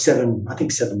 Microsoft have 7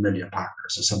 million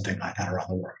partners or something like that around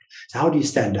the world. So how do you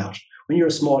stand out? When you're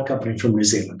a small company from New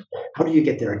Zealand, how do you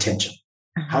get their attention?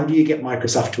 How do you get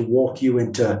Microsoft to walk you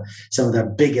into some of their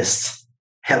biggest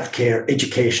healthcare,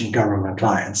 education, government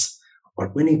clients?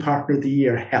 But winning Partner of the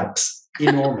Year helps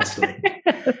enormously.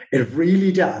 It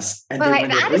really does. And I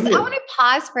want to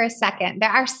pause for a second. There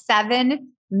are 7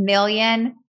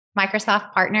 million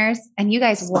Microsoft partners, and you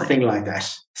guys won.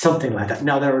 Something like that.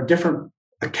 Now, there are different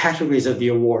categories of the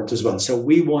awards as well. So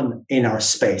we won in our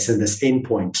space, in this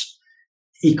endpoint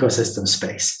ecosystem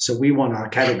space. So we won our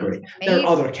category. There are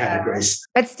other categories.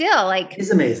 But still, it's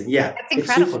amazing. Yeah. That's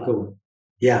incredible. It's super cool.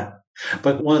 Yeah.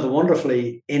 But one of the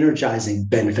wonderfully energizing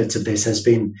benefits of this has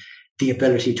been the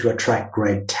ability to attract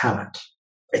great talent.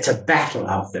 It's a battle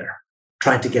out there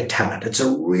trying to get talent. It's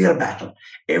a real battle.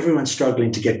 Everyone's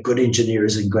struggling to get good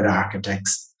engineers and good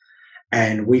architects.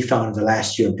 And we found in the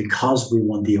last year, because we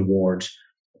won the award,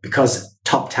 because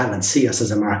top talent see us as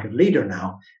a market leader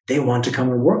now, they want to come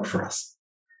and work for us.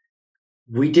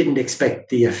 We didn't expect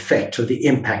the effect or the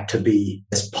impact to be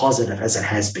as positive as it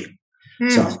has been.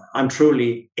 So I'm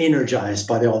truly energized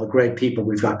by all the great people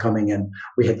we've got coming in.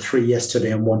 We had 3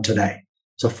 yesterday and 1 today.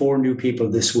 So 4 new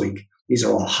people this week. These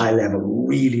are all high level,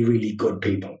 really, really good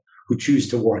people who choose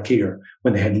to work here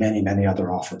when they had many, many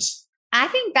other offers. I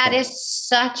think that is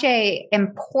such an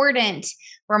important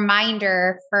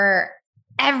reminder for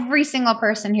every single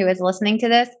person who is listening to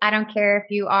this. I don't care if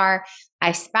you are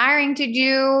aspiring to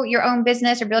do your own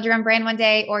business or build your own brand one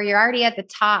day, or you're already at the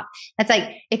top. It's like,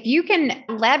 if you can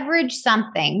leverage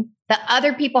something that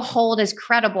other people hold as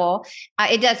credible,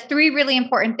 it does 3 really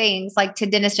important things. Like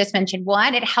Dennis just mentioned.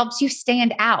 1, it helps you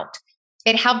stand out.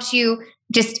 It helps you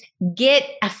just get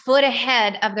a foot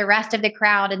ahead of the rest of the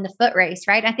crowd in the foot race,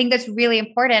 right? I think that's really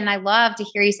important. And I love to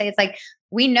hear you say, it's like,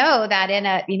 we know that in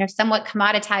a, somewhat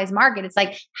commoditized market, it's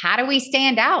like, how do we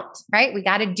stand out, right? We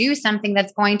got to do something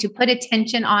that's going to put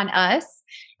attention on us.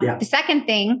 Yeah. The second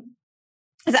thing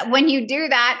is that when you do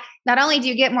that, not only do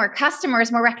you get more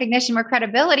customers, more recognition, more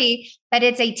credibility, but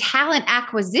it's a talent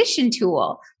acquisition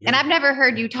tool. Yeah. And I've never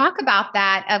heard you talk about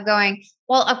that, of going,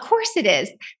 well, of course it is.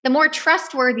 The more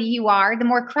trustworthy you are, the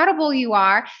more credible you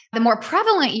are, the more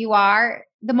prevalent you are,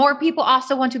 the more people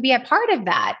also want to be a part of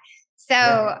that.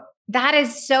 So that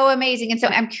is so amazing. And so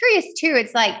I'm curious too,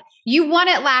 it's like, you won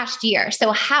it last year.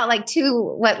 So how,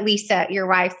 to what Lisa, your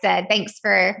wife, said, thanks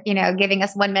for, giving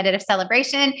us 1 minute of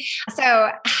celebration.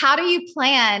 So how do you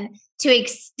plan to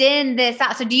extend this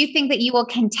out? So do you think that you will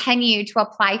continue to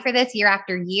apply for this year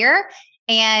after year?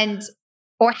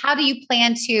 Or how do you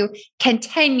plan to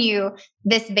continue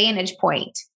this vantage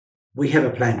point? We have a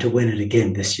plan to win it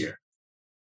again this year.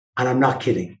 And I'm not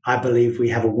kidding. I believe we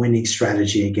have a winning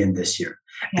strategy again this year.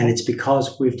 And it's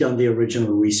because we've done the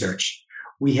original research.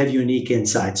 We have unique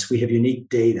insights. We have unique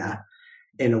data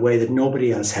in a way that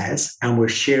nobody else has. And we're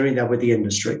sharing that with the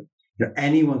industry.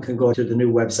 Anyone can go to the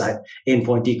new website,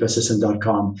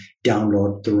 endpointecosystem.com,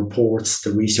 download the reports,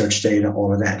 the research data,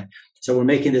 all of that. So we're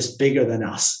making this bigger than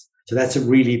us. So that's a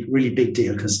really, really big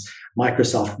deal, because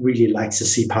Microsoft really likes to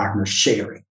see partners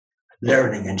sharing,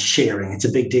 learning and sharing. It's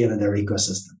a big deal in their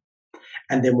ecosystem.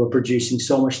 And then we're producing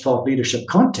so much thought leadership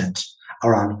content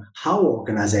around how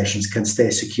organizations can stay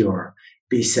secure,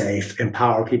 be safe,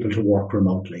 empower people to work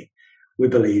remotely. We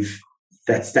believe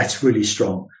that's really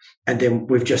strong. And then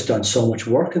we've just done so much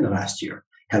work in the last year,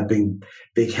 helping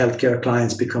big healthcare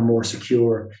clients become more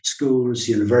secure, schools,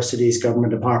 universities,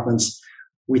 government departments.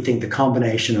 We think the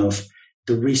combination of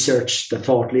the research, the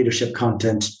thought leadership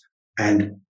content,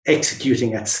 and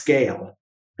executing at scale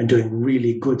and doing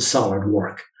really good, solid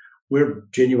work, we're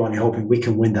genuinely hoping we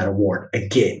can win that award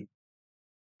again.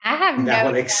 That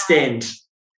will extend.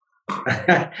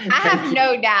 I have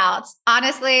no doubts.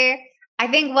 Honestly, I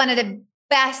think one of the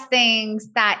best things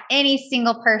that any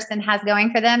single person has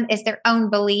going for them is their own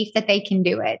belief that they can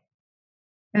do it.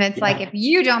 And it's like, if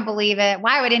you don't believe it,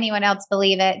 why would anyone else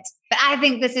believe it? But I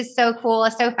think this is so cool.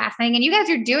 It's so fascinating. And you guys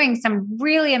are doing some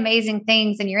really amazing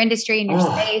things in your industry, in your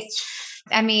space.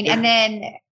 I mean, and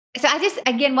then, so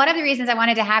again, one of the reasons I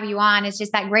wanted to have you on is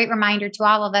just that great reminder to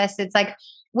all of us. It's like,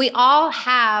 we all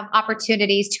have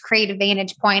opportunities to create a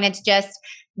vantage point. It's just,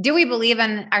 do we believe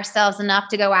in ourselves enough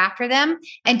to go after them?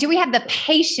 And do we have the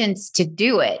patience to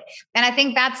do it? And I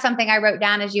think that's something I wrote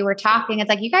down as you were talking. It's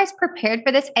like, you guys prepared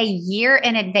for this a year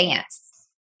in advance.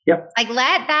 Yep. Like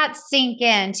let that sink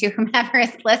in to whomever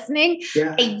is listening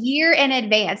a year in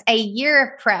advance, a year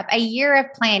of prep, a year of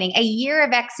planning, a year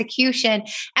of execution.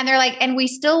 And they're like, and we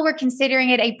still were considering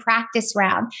it a practice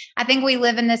round. I think we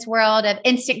live in this world of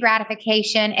instant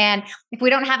gratification. And if we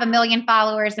don't have 1 million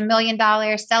followers, $1 million,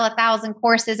 sell 1,000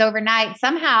 courses overnight,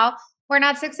 somehow we're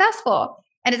not successful.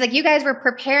 And it's like you guys were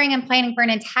preparing and planning for an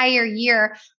entire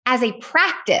year as a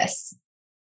practice.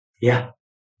 Yeah.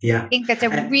 Yeah. I think that's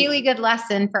a really good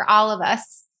lesson for all of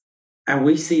us. And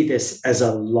we see this as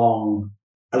a long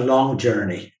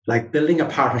journey, like building a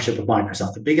partnership with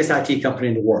Microsoft, the biggest IT company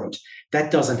in the world.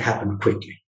 That doesn't happen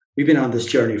quickly. We've been on this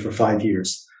journey for 5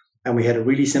 years, and we had a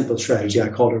really simple strategy. I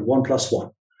called it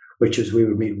 1+1, which is we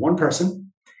would meet one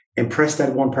person, impress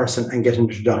that one person, and get an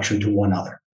introduction to one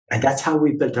other. And that's how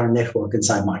we built our network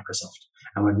inside Microsoft.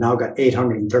 And we've now got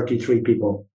 833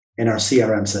 people in our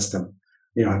CRM system,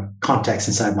 contacts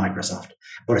inside Microsoft.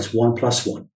 But it's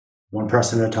 1+1, one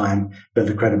person at a time, build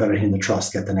the credibility and the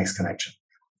trust, get the next connection.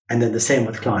 And then the same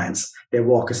with clients. They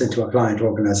walk us into a client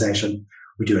organization.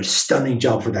 We do a stunning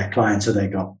job for that client. So they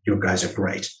go, you guys are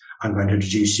great. I'm going to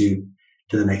introduce you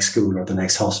to the next school or the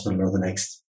next hospital or the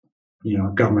next,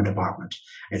 government department.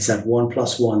 It's that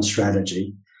 1+1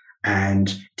 strategy. And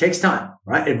it takes time,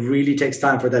 right? It really takes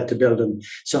time for that to build. And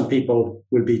some people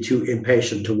will be too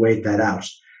impatient to wait that out.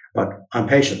 But I'm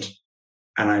patient.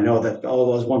 And I know that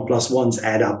all those 1+1s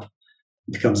add up.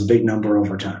 It becomes a big number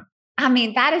over time. I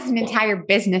mean, that is an entire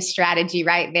business strategy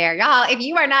right there. Y'all, if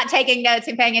you are not taking notes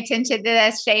and paying attention to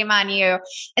this, shame on you.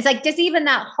 It's like just even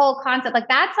that whole concept, like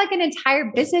that's like an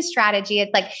entire business strategy.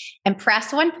 It's like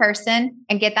impress one person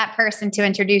and get that person to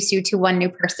introduce you to one new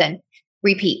person.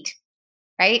 Repeat,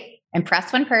 right?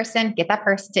 Impress one person, get that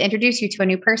person to introduce you to a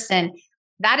new person.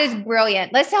 That is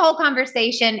brilliant. This whole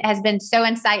conversation has been so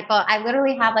insightful. I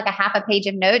literally have like a half a page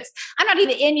of notes. I'm not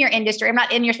even in your industry. I'm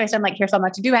not in your space. I'm like, here's all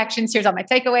my to-do actions. Here's all my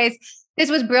takeaways. This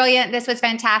was brilliant. This was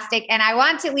fantastic. And I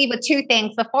want to leave with two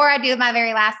things. Before I do my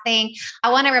very last thing,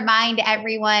 I want to remind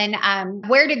everyone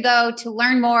where to go to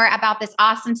learn more about this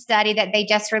awesome study that they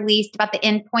just released about the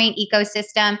endpoint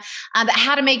ecosystem, but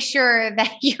how to make sure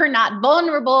that you're not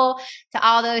vulnerable to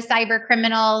all those cyber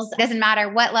criminals. It doesn't matter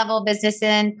what level of business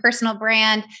in, personal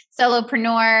brand,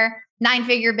 solopreneur,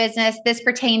 9-figure business, this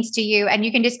pertains to you. And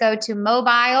you can just go to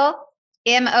mobile,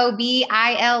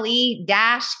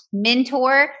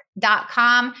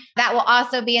 mobile-mentor.com. That will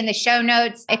also be in the show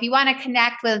notes. If you want to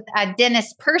connect with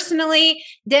Denis personally,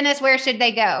 Denis, where should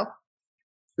they go?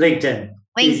 LinkedIn.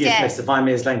 Easiest place to find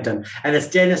me is LinkedIn. And it's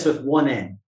Denis with one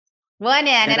N. One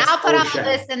N. And I'll put all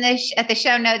this in at the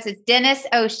show notes. It's Denis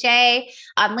O Shea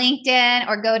on LinkedIn,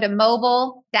 or go to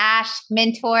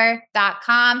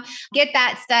mobile-mentor.com. Get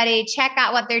that study. Check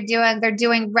out what they're doing. They're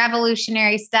doing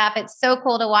revolutionary stuff. It's so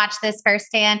cool to watch this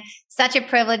firsthand. Such a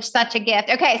privilege, such a gift.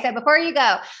 Okay, so before you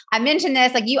go, I mentioned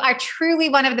this, like you are truly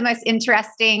one of the most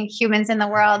interesting humans in the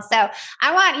world. So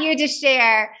I want you to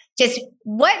share just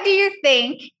what do you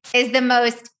think is the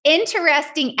most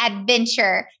interesting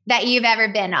adventure that you've ever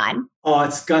been on? Oh,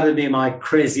 it's got to be my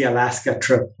crazy Alaska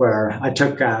trip where I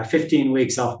took 15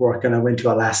 weeks off work and I went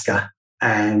to Alaska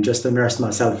and just immersed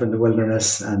myself in the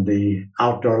wilderness and the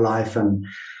outdoor life. And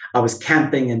I was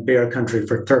camping in bear country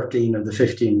for 13 of the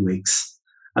 15 weeks.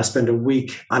 I spent a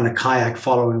week on a kayak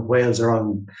following whales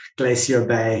around Glacier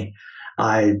Bay.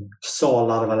 I saw a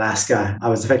lot of Alaska. I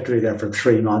was effectively there for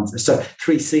 3 months, so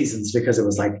 3 seasons, because it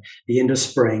was like the end of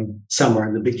spring, summer,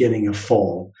 and the beginning of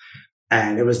fall.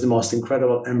 And it was the most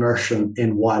incredible immersion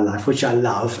in wildlife, which I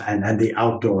love, and the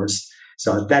outdoors.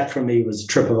 So that for me was a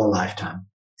trip of a lifetime.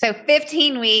 So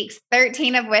 15 weeks,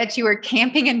 13 of which you were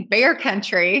camping in bear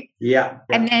country. Yeah.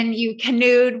 And then you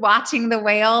canoed watching the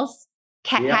whales.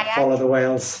 Kayak. Follow the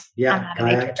whales. Yeah. I'm not a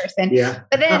nature person. Yeah.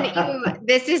 But then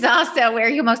this is also where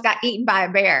you almost got eaten by a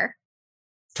bear.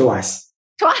 Twice.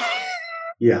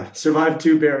 Yeah. Survived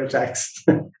 2 bear attacks.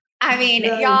 I mean,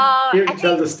 y'all. Here to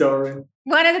tell the story.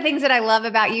 One of the things that I love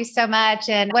about you so much,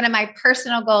 and one of my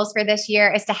personal goals for this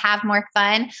year, is to have more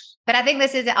fun. But I think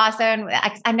this is also, and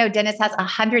I know Denis has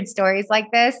 100 stories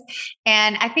like this.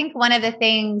 And I think one of the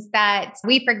things that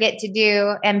we forget to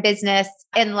do in business,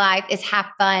 in life, is have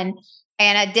fun.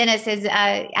 And Denis is,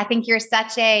 I think you're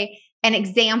such an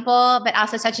example, but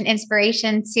also such an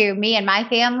inspiration to me and my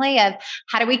family of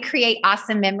how do we create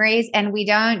awesome memories. And we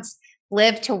don't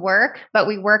live to work, but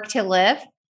we work to live.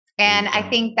 And I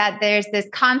think that there's this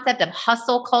concept of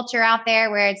hustle culture out there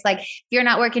where it's like, if you're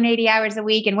not working 80 hours a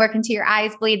week and working till your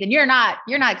eyes bleed, then you're not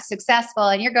successful.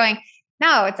 And you're going,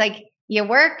 no, it's like you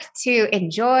work to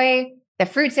enjoy the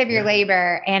fruits of your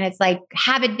labor. And it's like,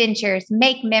 have adventures,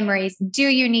 make memories, do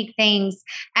unique things.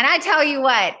 And I tell you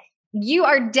what, you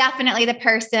are definitely the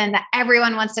person that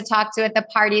everyone wants to talk to at the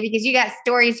party because you got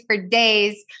stories for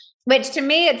days, which to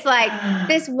me, it's like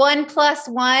this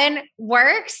 1+1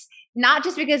 works, not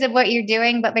just because of what you're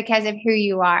doing, but because of who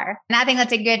you are. And I think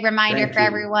that's a good reminder for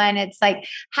everyone. It's like,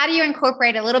 how do you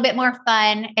incorporate a little bit more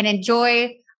fun and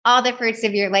enjoy all the fruits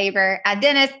of your labor?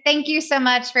 Dennis, thank you so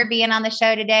much for being on the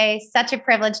show today. Such a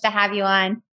privilege to have you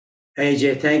on.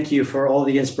 AJ, thank you for all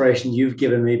the inspiration you've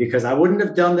given me, because I wouldn't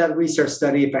have done that research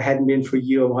study if it hadn't been for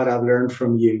you and what I've learned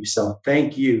from you. So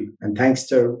thank you. And thanks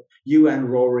to you and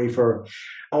Rory for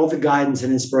all the guidance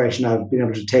and inspiration I've been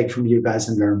able to take from you guys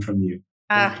and learn from you.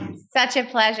 Such a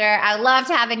pleasure. I loved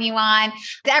having you on.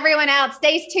 To everyone else,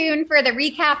 stay tuned for the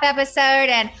recap episode,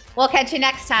 and we'll catch you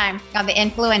next time on the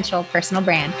Influential Personal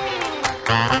Brand.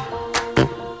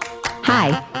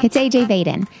 Hi, it's AJ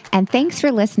Vaden, and thanks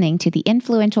for listening to the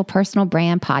Influential Personal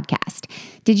Brand podcast.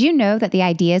 Did you know that the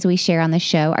ideas we share on the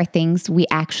show are things we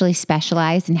actually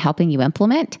specialize in helping you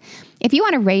implement? If you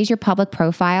want to raise your public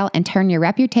profile and turn your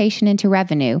reputation into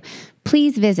revenue,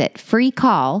 please visit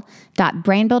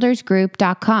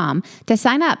freecall.brandbuildersgroup.com to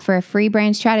sign up for a free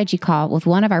brand strategy call with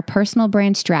one of our personal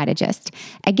brand strategists.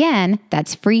 Again,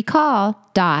 that's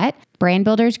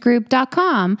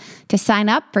freecall.brandbuildersgroup.com to sign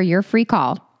up for your free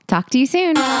call. Talk to you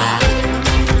soon.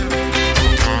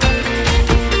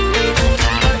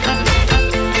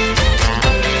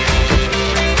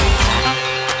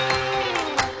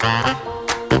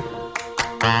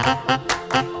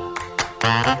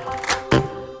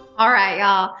 All right,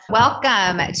 y'all.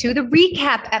 Welcome to the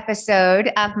recap episode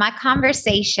of my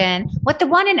conversation with the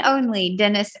one and only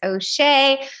Denis O,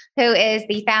 Shea, who is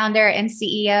the founder and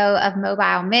CEO of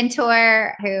Mobile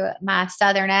Mentor, who my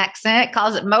Southern accent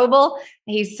calls it mobile.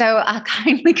 He's so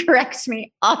kindly corrects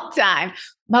me all the time.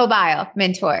 Mobile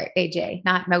Mentor, AJ,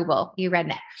 not mobile, you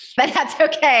redneck. But that's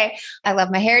okay. I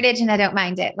love my heritage and I don't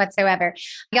mind it whatsoever.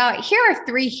 Y'all, here are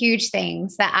 3 huge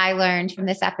things that I learned from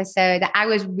this episode that I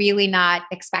was really not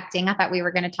expecting. I thought we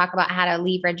were going to talk about how to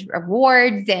leverage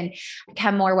rewards and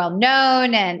become more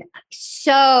well-known, and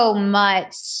so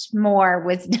much more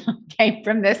wisdom came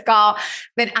from this call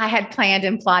than I had planned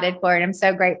and plotted for. And I'm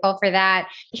so grateful for that.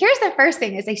 Here's the first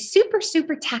thing, is a super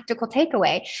tactical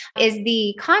takeaway, is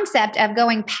the concept of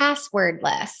going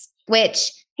passwordless,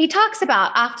 which he talks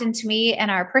about often to me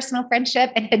in our personal friendship,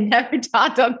 and had never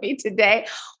dawned on me today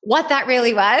what that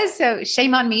really was. So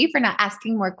shame on me for not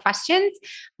asking more questions,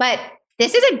 but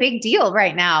this is a big deal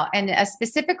right now. And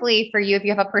specifically for you, if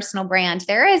you have a personal brand,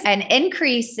 there is an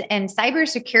increase in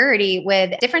cybersecurity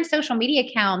with different social media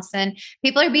accounts, and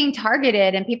people are being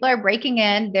targeted, and people are breaking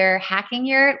in, they're hacking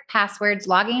your passwords,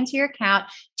 logging into your account,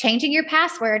 changing your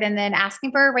password, and then asking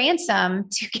for a ransom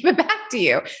to give it back to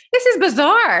you. This is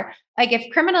bizarre. Like,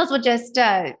 if criminals would just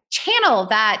channel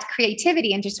that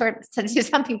creativity into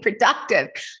something productive,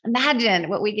 imagine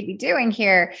what we could be doing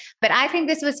here. But I think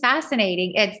this was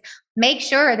fascinating. It's make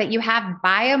sure that you have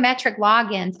biometric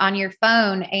logins on your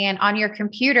phone and on your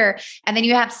computer, and then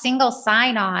you have single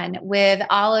sign-on with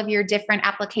all of your different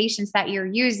applications that you're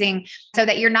using, so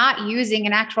that you're not using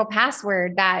an actual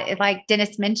password that, like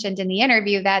Dennis mentioned in the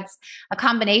interview, that's a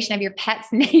combination of your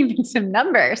pet's name and some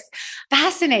numbers.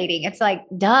 Fascinating. It's like,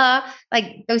 duh,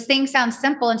 like those things sound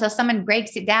simple until someone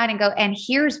breaks it down and go, and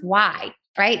here's why,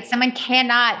 right? Someone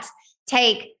cannot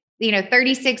take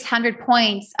 3,600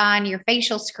 points on your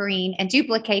facial screen and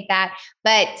duplicate that,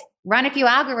 but run a few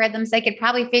algorithms, they could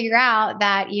probably figure out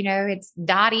that, it's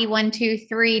Dottie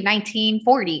 123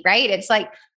 1940, right? It's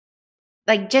like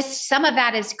just some of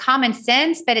that is common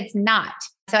sense, but it's not.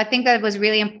 So I think that was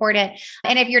really important.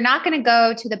 And if you're not going to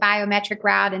go to the biometric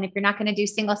route, and if you're not going to do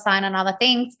single sign on all the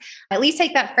things, at least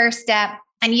take that first step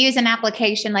and use an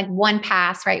application like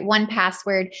 1Pass, right?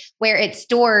 1Password, where it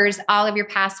stores all of your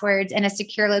passwords in a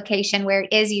secure location where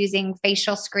it is using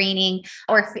facial screening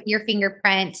or your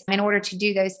fingerprint in order to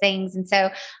do those things. And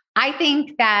so I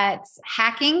think that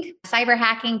hacking, cyber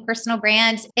hacking, personal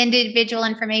brand, individual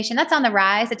information, that's on the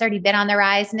rise. It's already been on the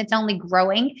rise, and it's only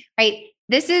growing, right?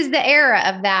 This is the era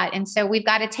of that. And so we've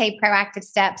got to take proactive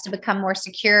steps to become more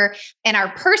secure in our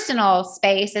personal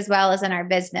space as well as in our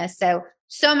business.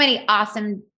 So many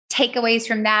awesome takeaways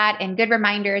from that, and good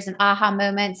reminders and aha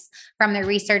moments from the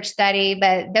research study.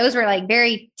 But those were like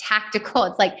very tactical.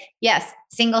 It's like, yes,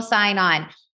 single sign on,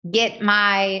 get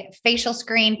my facial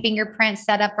screen fingerprint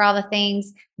set up for all the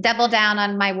things, double down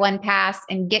on my 1Pass,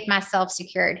 and get myself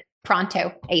secured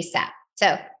pronto ASAP.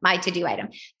 So my to-do item.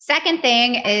 Second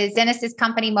thing is Dennis's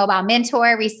company, Mobile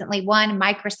Mentor, recently won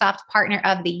Microsoft Partner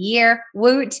of the Year.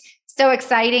 Woot. so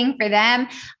exciting for them.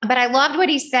 But I loved what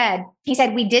he said. He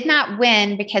said, we did not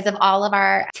win because of all of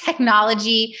our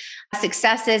technology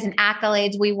successes and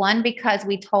accolades. We won because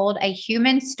we told a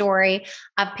human story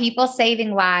of people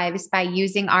saving lives by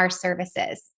using our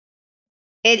services.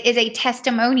 It is a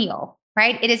testimonial,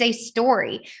 right? It is a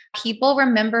story. People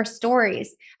remember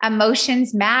stories.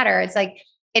 Emotions matter. It's like,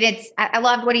 I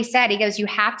loved what he said. He goes, you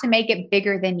have to make it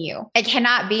bigger than you. It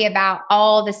cannot be about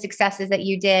all the successes that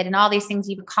you did and all these things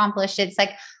you've accomplished. It's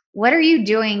like, what are you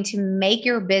doing to make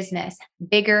your business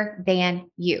bigger than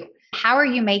you? How are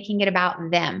you making it about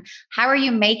them? How are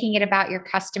you making it about your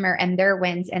customer and their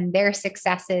wins and their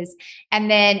successes?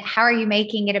 And then how are you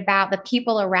making it about the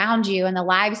people around you and the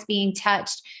lives being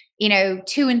touched,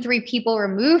 2 and 3 people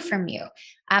removed from you?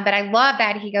 But I love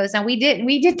that he goes, and we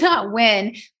did not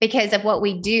win because of what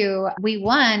we do. We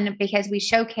won because we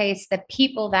showcase the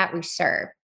people that we serve.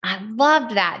 I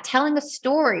loved that. Telling a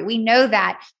story. We know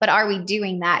that, but are we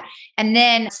doing that? And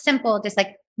then simple, just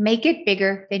like make it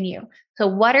bigger than you. So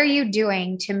what are you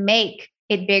doing to make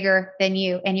it bigger than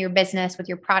you and your business, with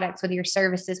your products, with your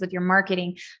services, with your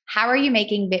marketing? How are you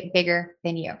making it bigger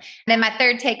than you? And then my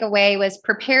third takeaway was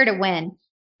prepare to win.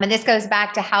 And this goes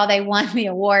back to how they won the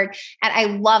award. And I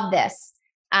love this.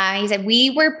 He said,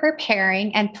 we were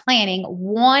preparing and planning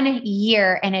 1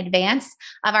 year in advance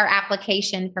of our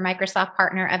application for Microsoft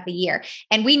Partner of the Year.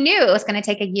 And we knew it was going to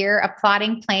take a year of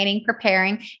plotting, planning,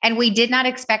 preparing, and we did not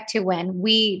expect to win.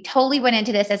 We totally went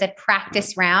into this as a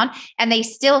practice round, and they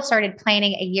still started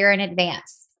planning a year in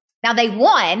advance. Now they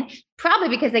won probably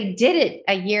because they did it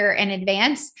a year in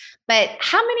advance. But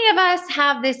how many of us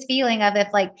have this feeling of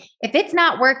if it's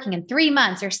not working in 3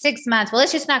 months or 6 months, well,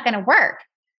 it's just not going to work.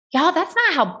 Y'all, that's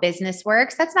not how business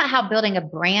works. That's not how building a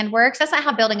brand works. That's not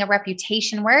how building a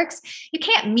reputation works. You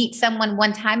can't meet someone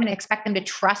one time and expect them to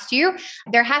trust you.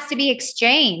 There has to be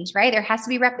exchange, right? There has to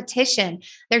be repetition.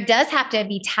 There does have to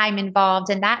be time involved,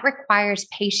 and that requires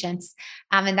patience.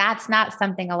 And that's not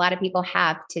something a lot of people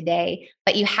have today,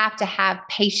 but you have to have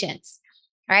patience,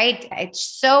 right? It's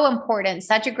so important.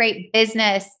 Such a great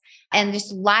business and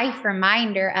just life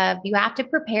reminder of you have to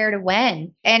prepare to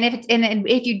win. And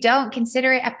if you don't,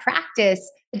 consider it a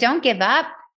practice. Don't give up,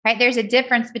 right? There's a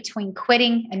difference between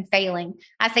quitting and failing.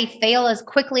 I say fail as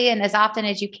quickly and as often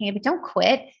as you can, but don't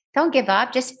quit. Don't give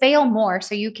up. Just fail more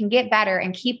so you can get better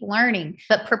and keep learning,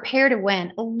 but prepare to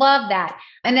win. Love that.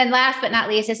 And then last but not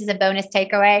least, this is a bonus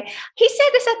takeaway. He said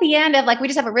this at the end of we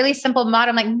just have a really simple model.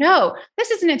 I'm like, no,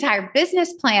 this is an entire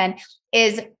business plan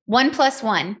is 1 +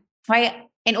 1, right?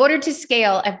 In order to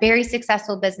scale a very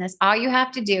successful business, all you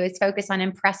have to do is focus on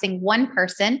impressing one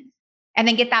person and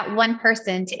then get that one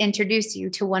person to introduce you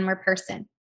to one more person.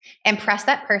 Impress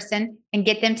that person and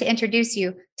get them to introduce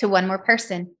you to one more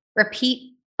person.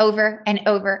 Repeat over and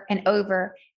over and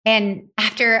over. And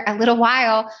after a little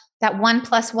while, that 1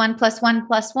 + 1 + 1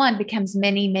 + 1 becomes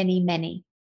many, many, many,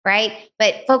 right?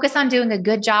 But focus on doing a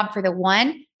good job for the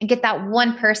one and get that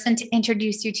one person to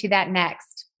introduce you to that next.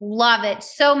 Love it.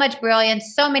 So much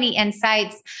brilliance, so many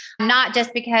insights, not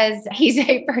just because he's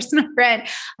a personal friend.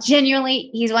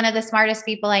 Genuinely, he's one of the smartest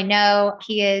people I know.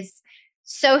 He is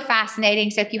so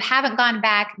fascinating. So if you haven't gone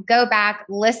back, go back,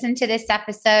 listen to this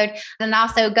episode, and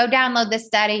also go download this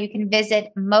study. You can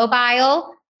visit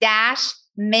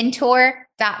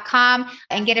mobile-mentor.com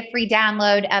and get a free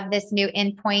download of this new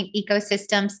endpoint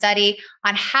ecosystem study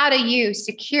on how to use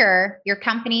secure your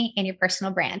company and your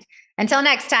personal brand. Until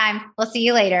next time, we'll see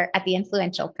you later at the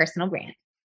Influential Personal Brand.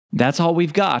 That's all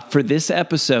we've got for this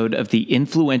episode of the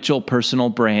Influential Personal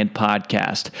Brand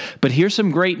Podcast. But here's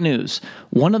some great news.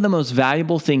 One of the most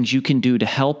valuable things you can do to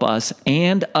help us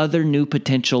and other new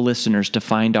potential listeners to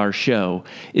find our show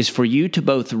is for you to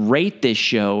both rate this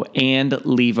show and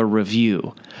leave a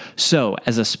review. So,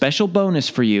 as a special bonus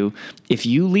for you, if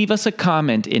you leave us a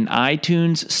comment in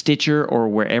iTunes, Stitcher, or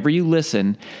wherever you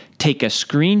listen, take a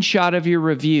screenshot of your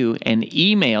review and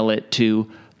email it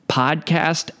to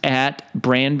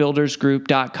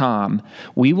podcast@brandbuildersgroup.com.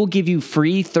 We will give you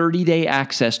free 30-day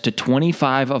access to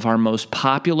 25 of our most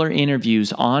popular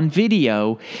interviews on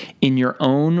video in your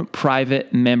own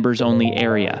private members-only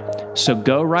area. So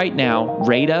go right now,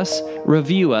 rate us,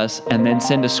 review us, and then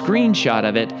send a screenshot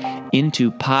of it into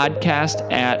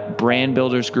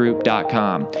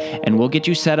podcast@brandbuildersgroup.com. And we'll get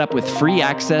you set up with free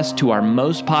access to our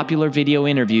most popular video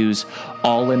interviews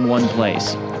all in one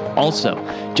place. Also,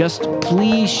 just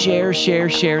please share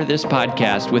this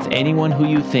podcast with anyone who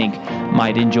you think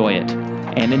might enjoy it.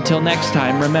 And until next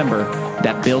time, remember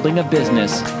that building a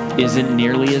business isn't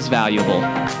nearly as valuable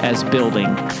as building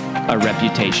a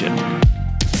reputation.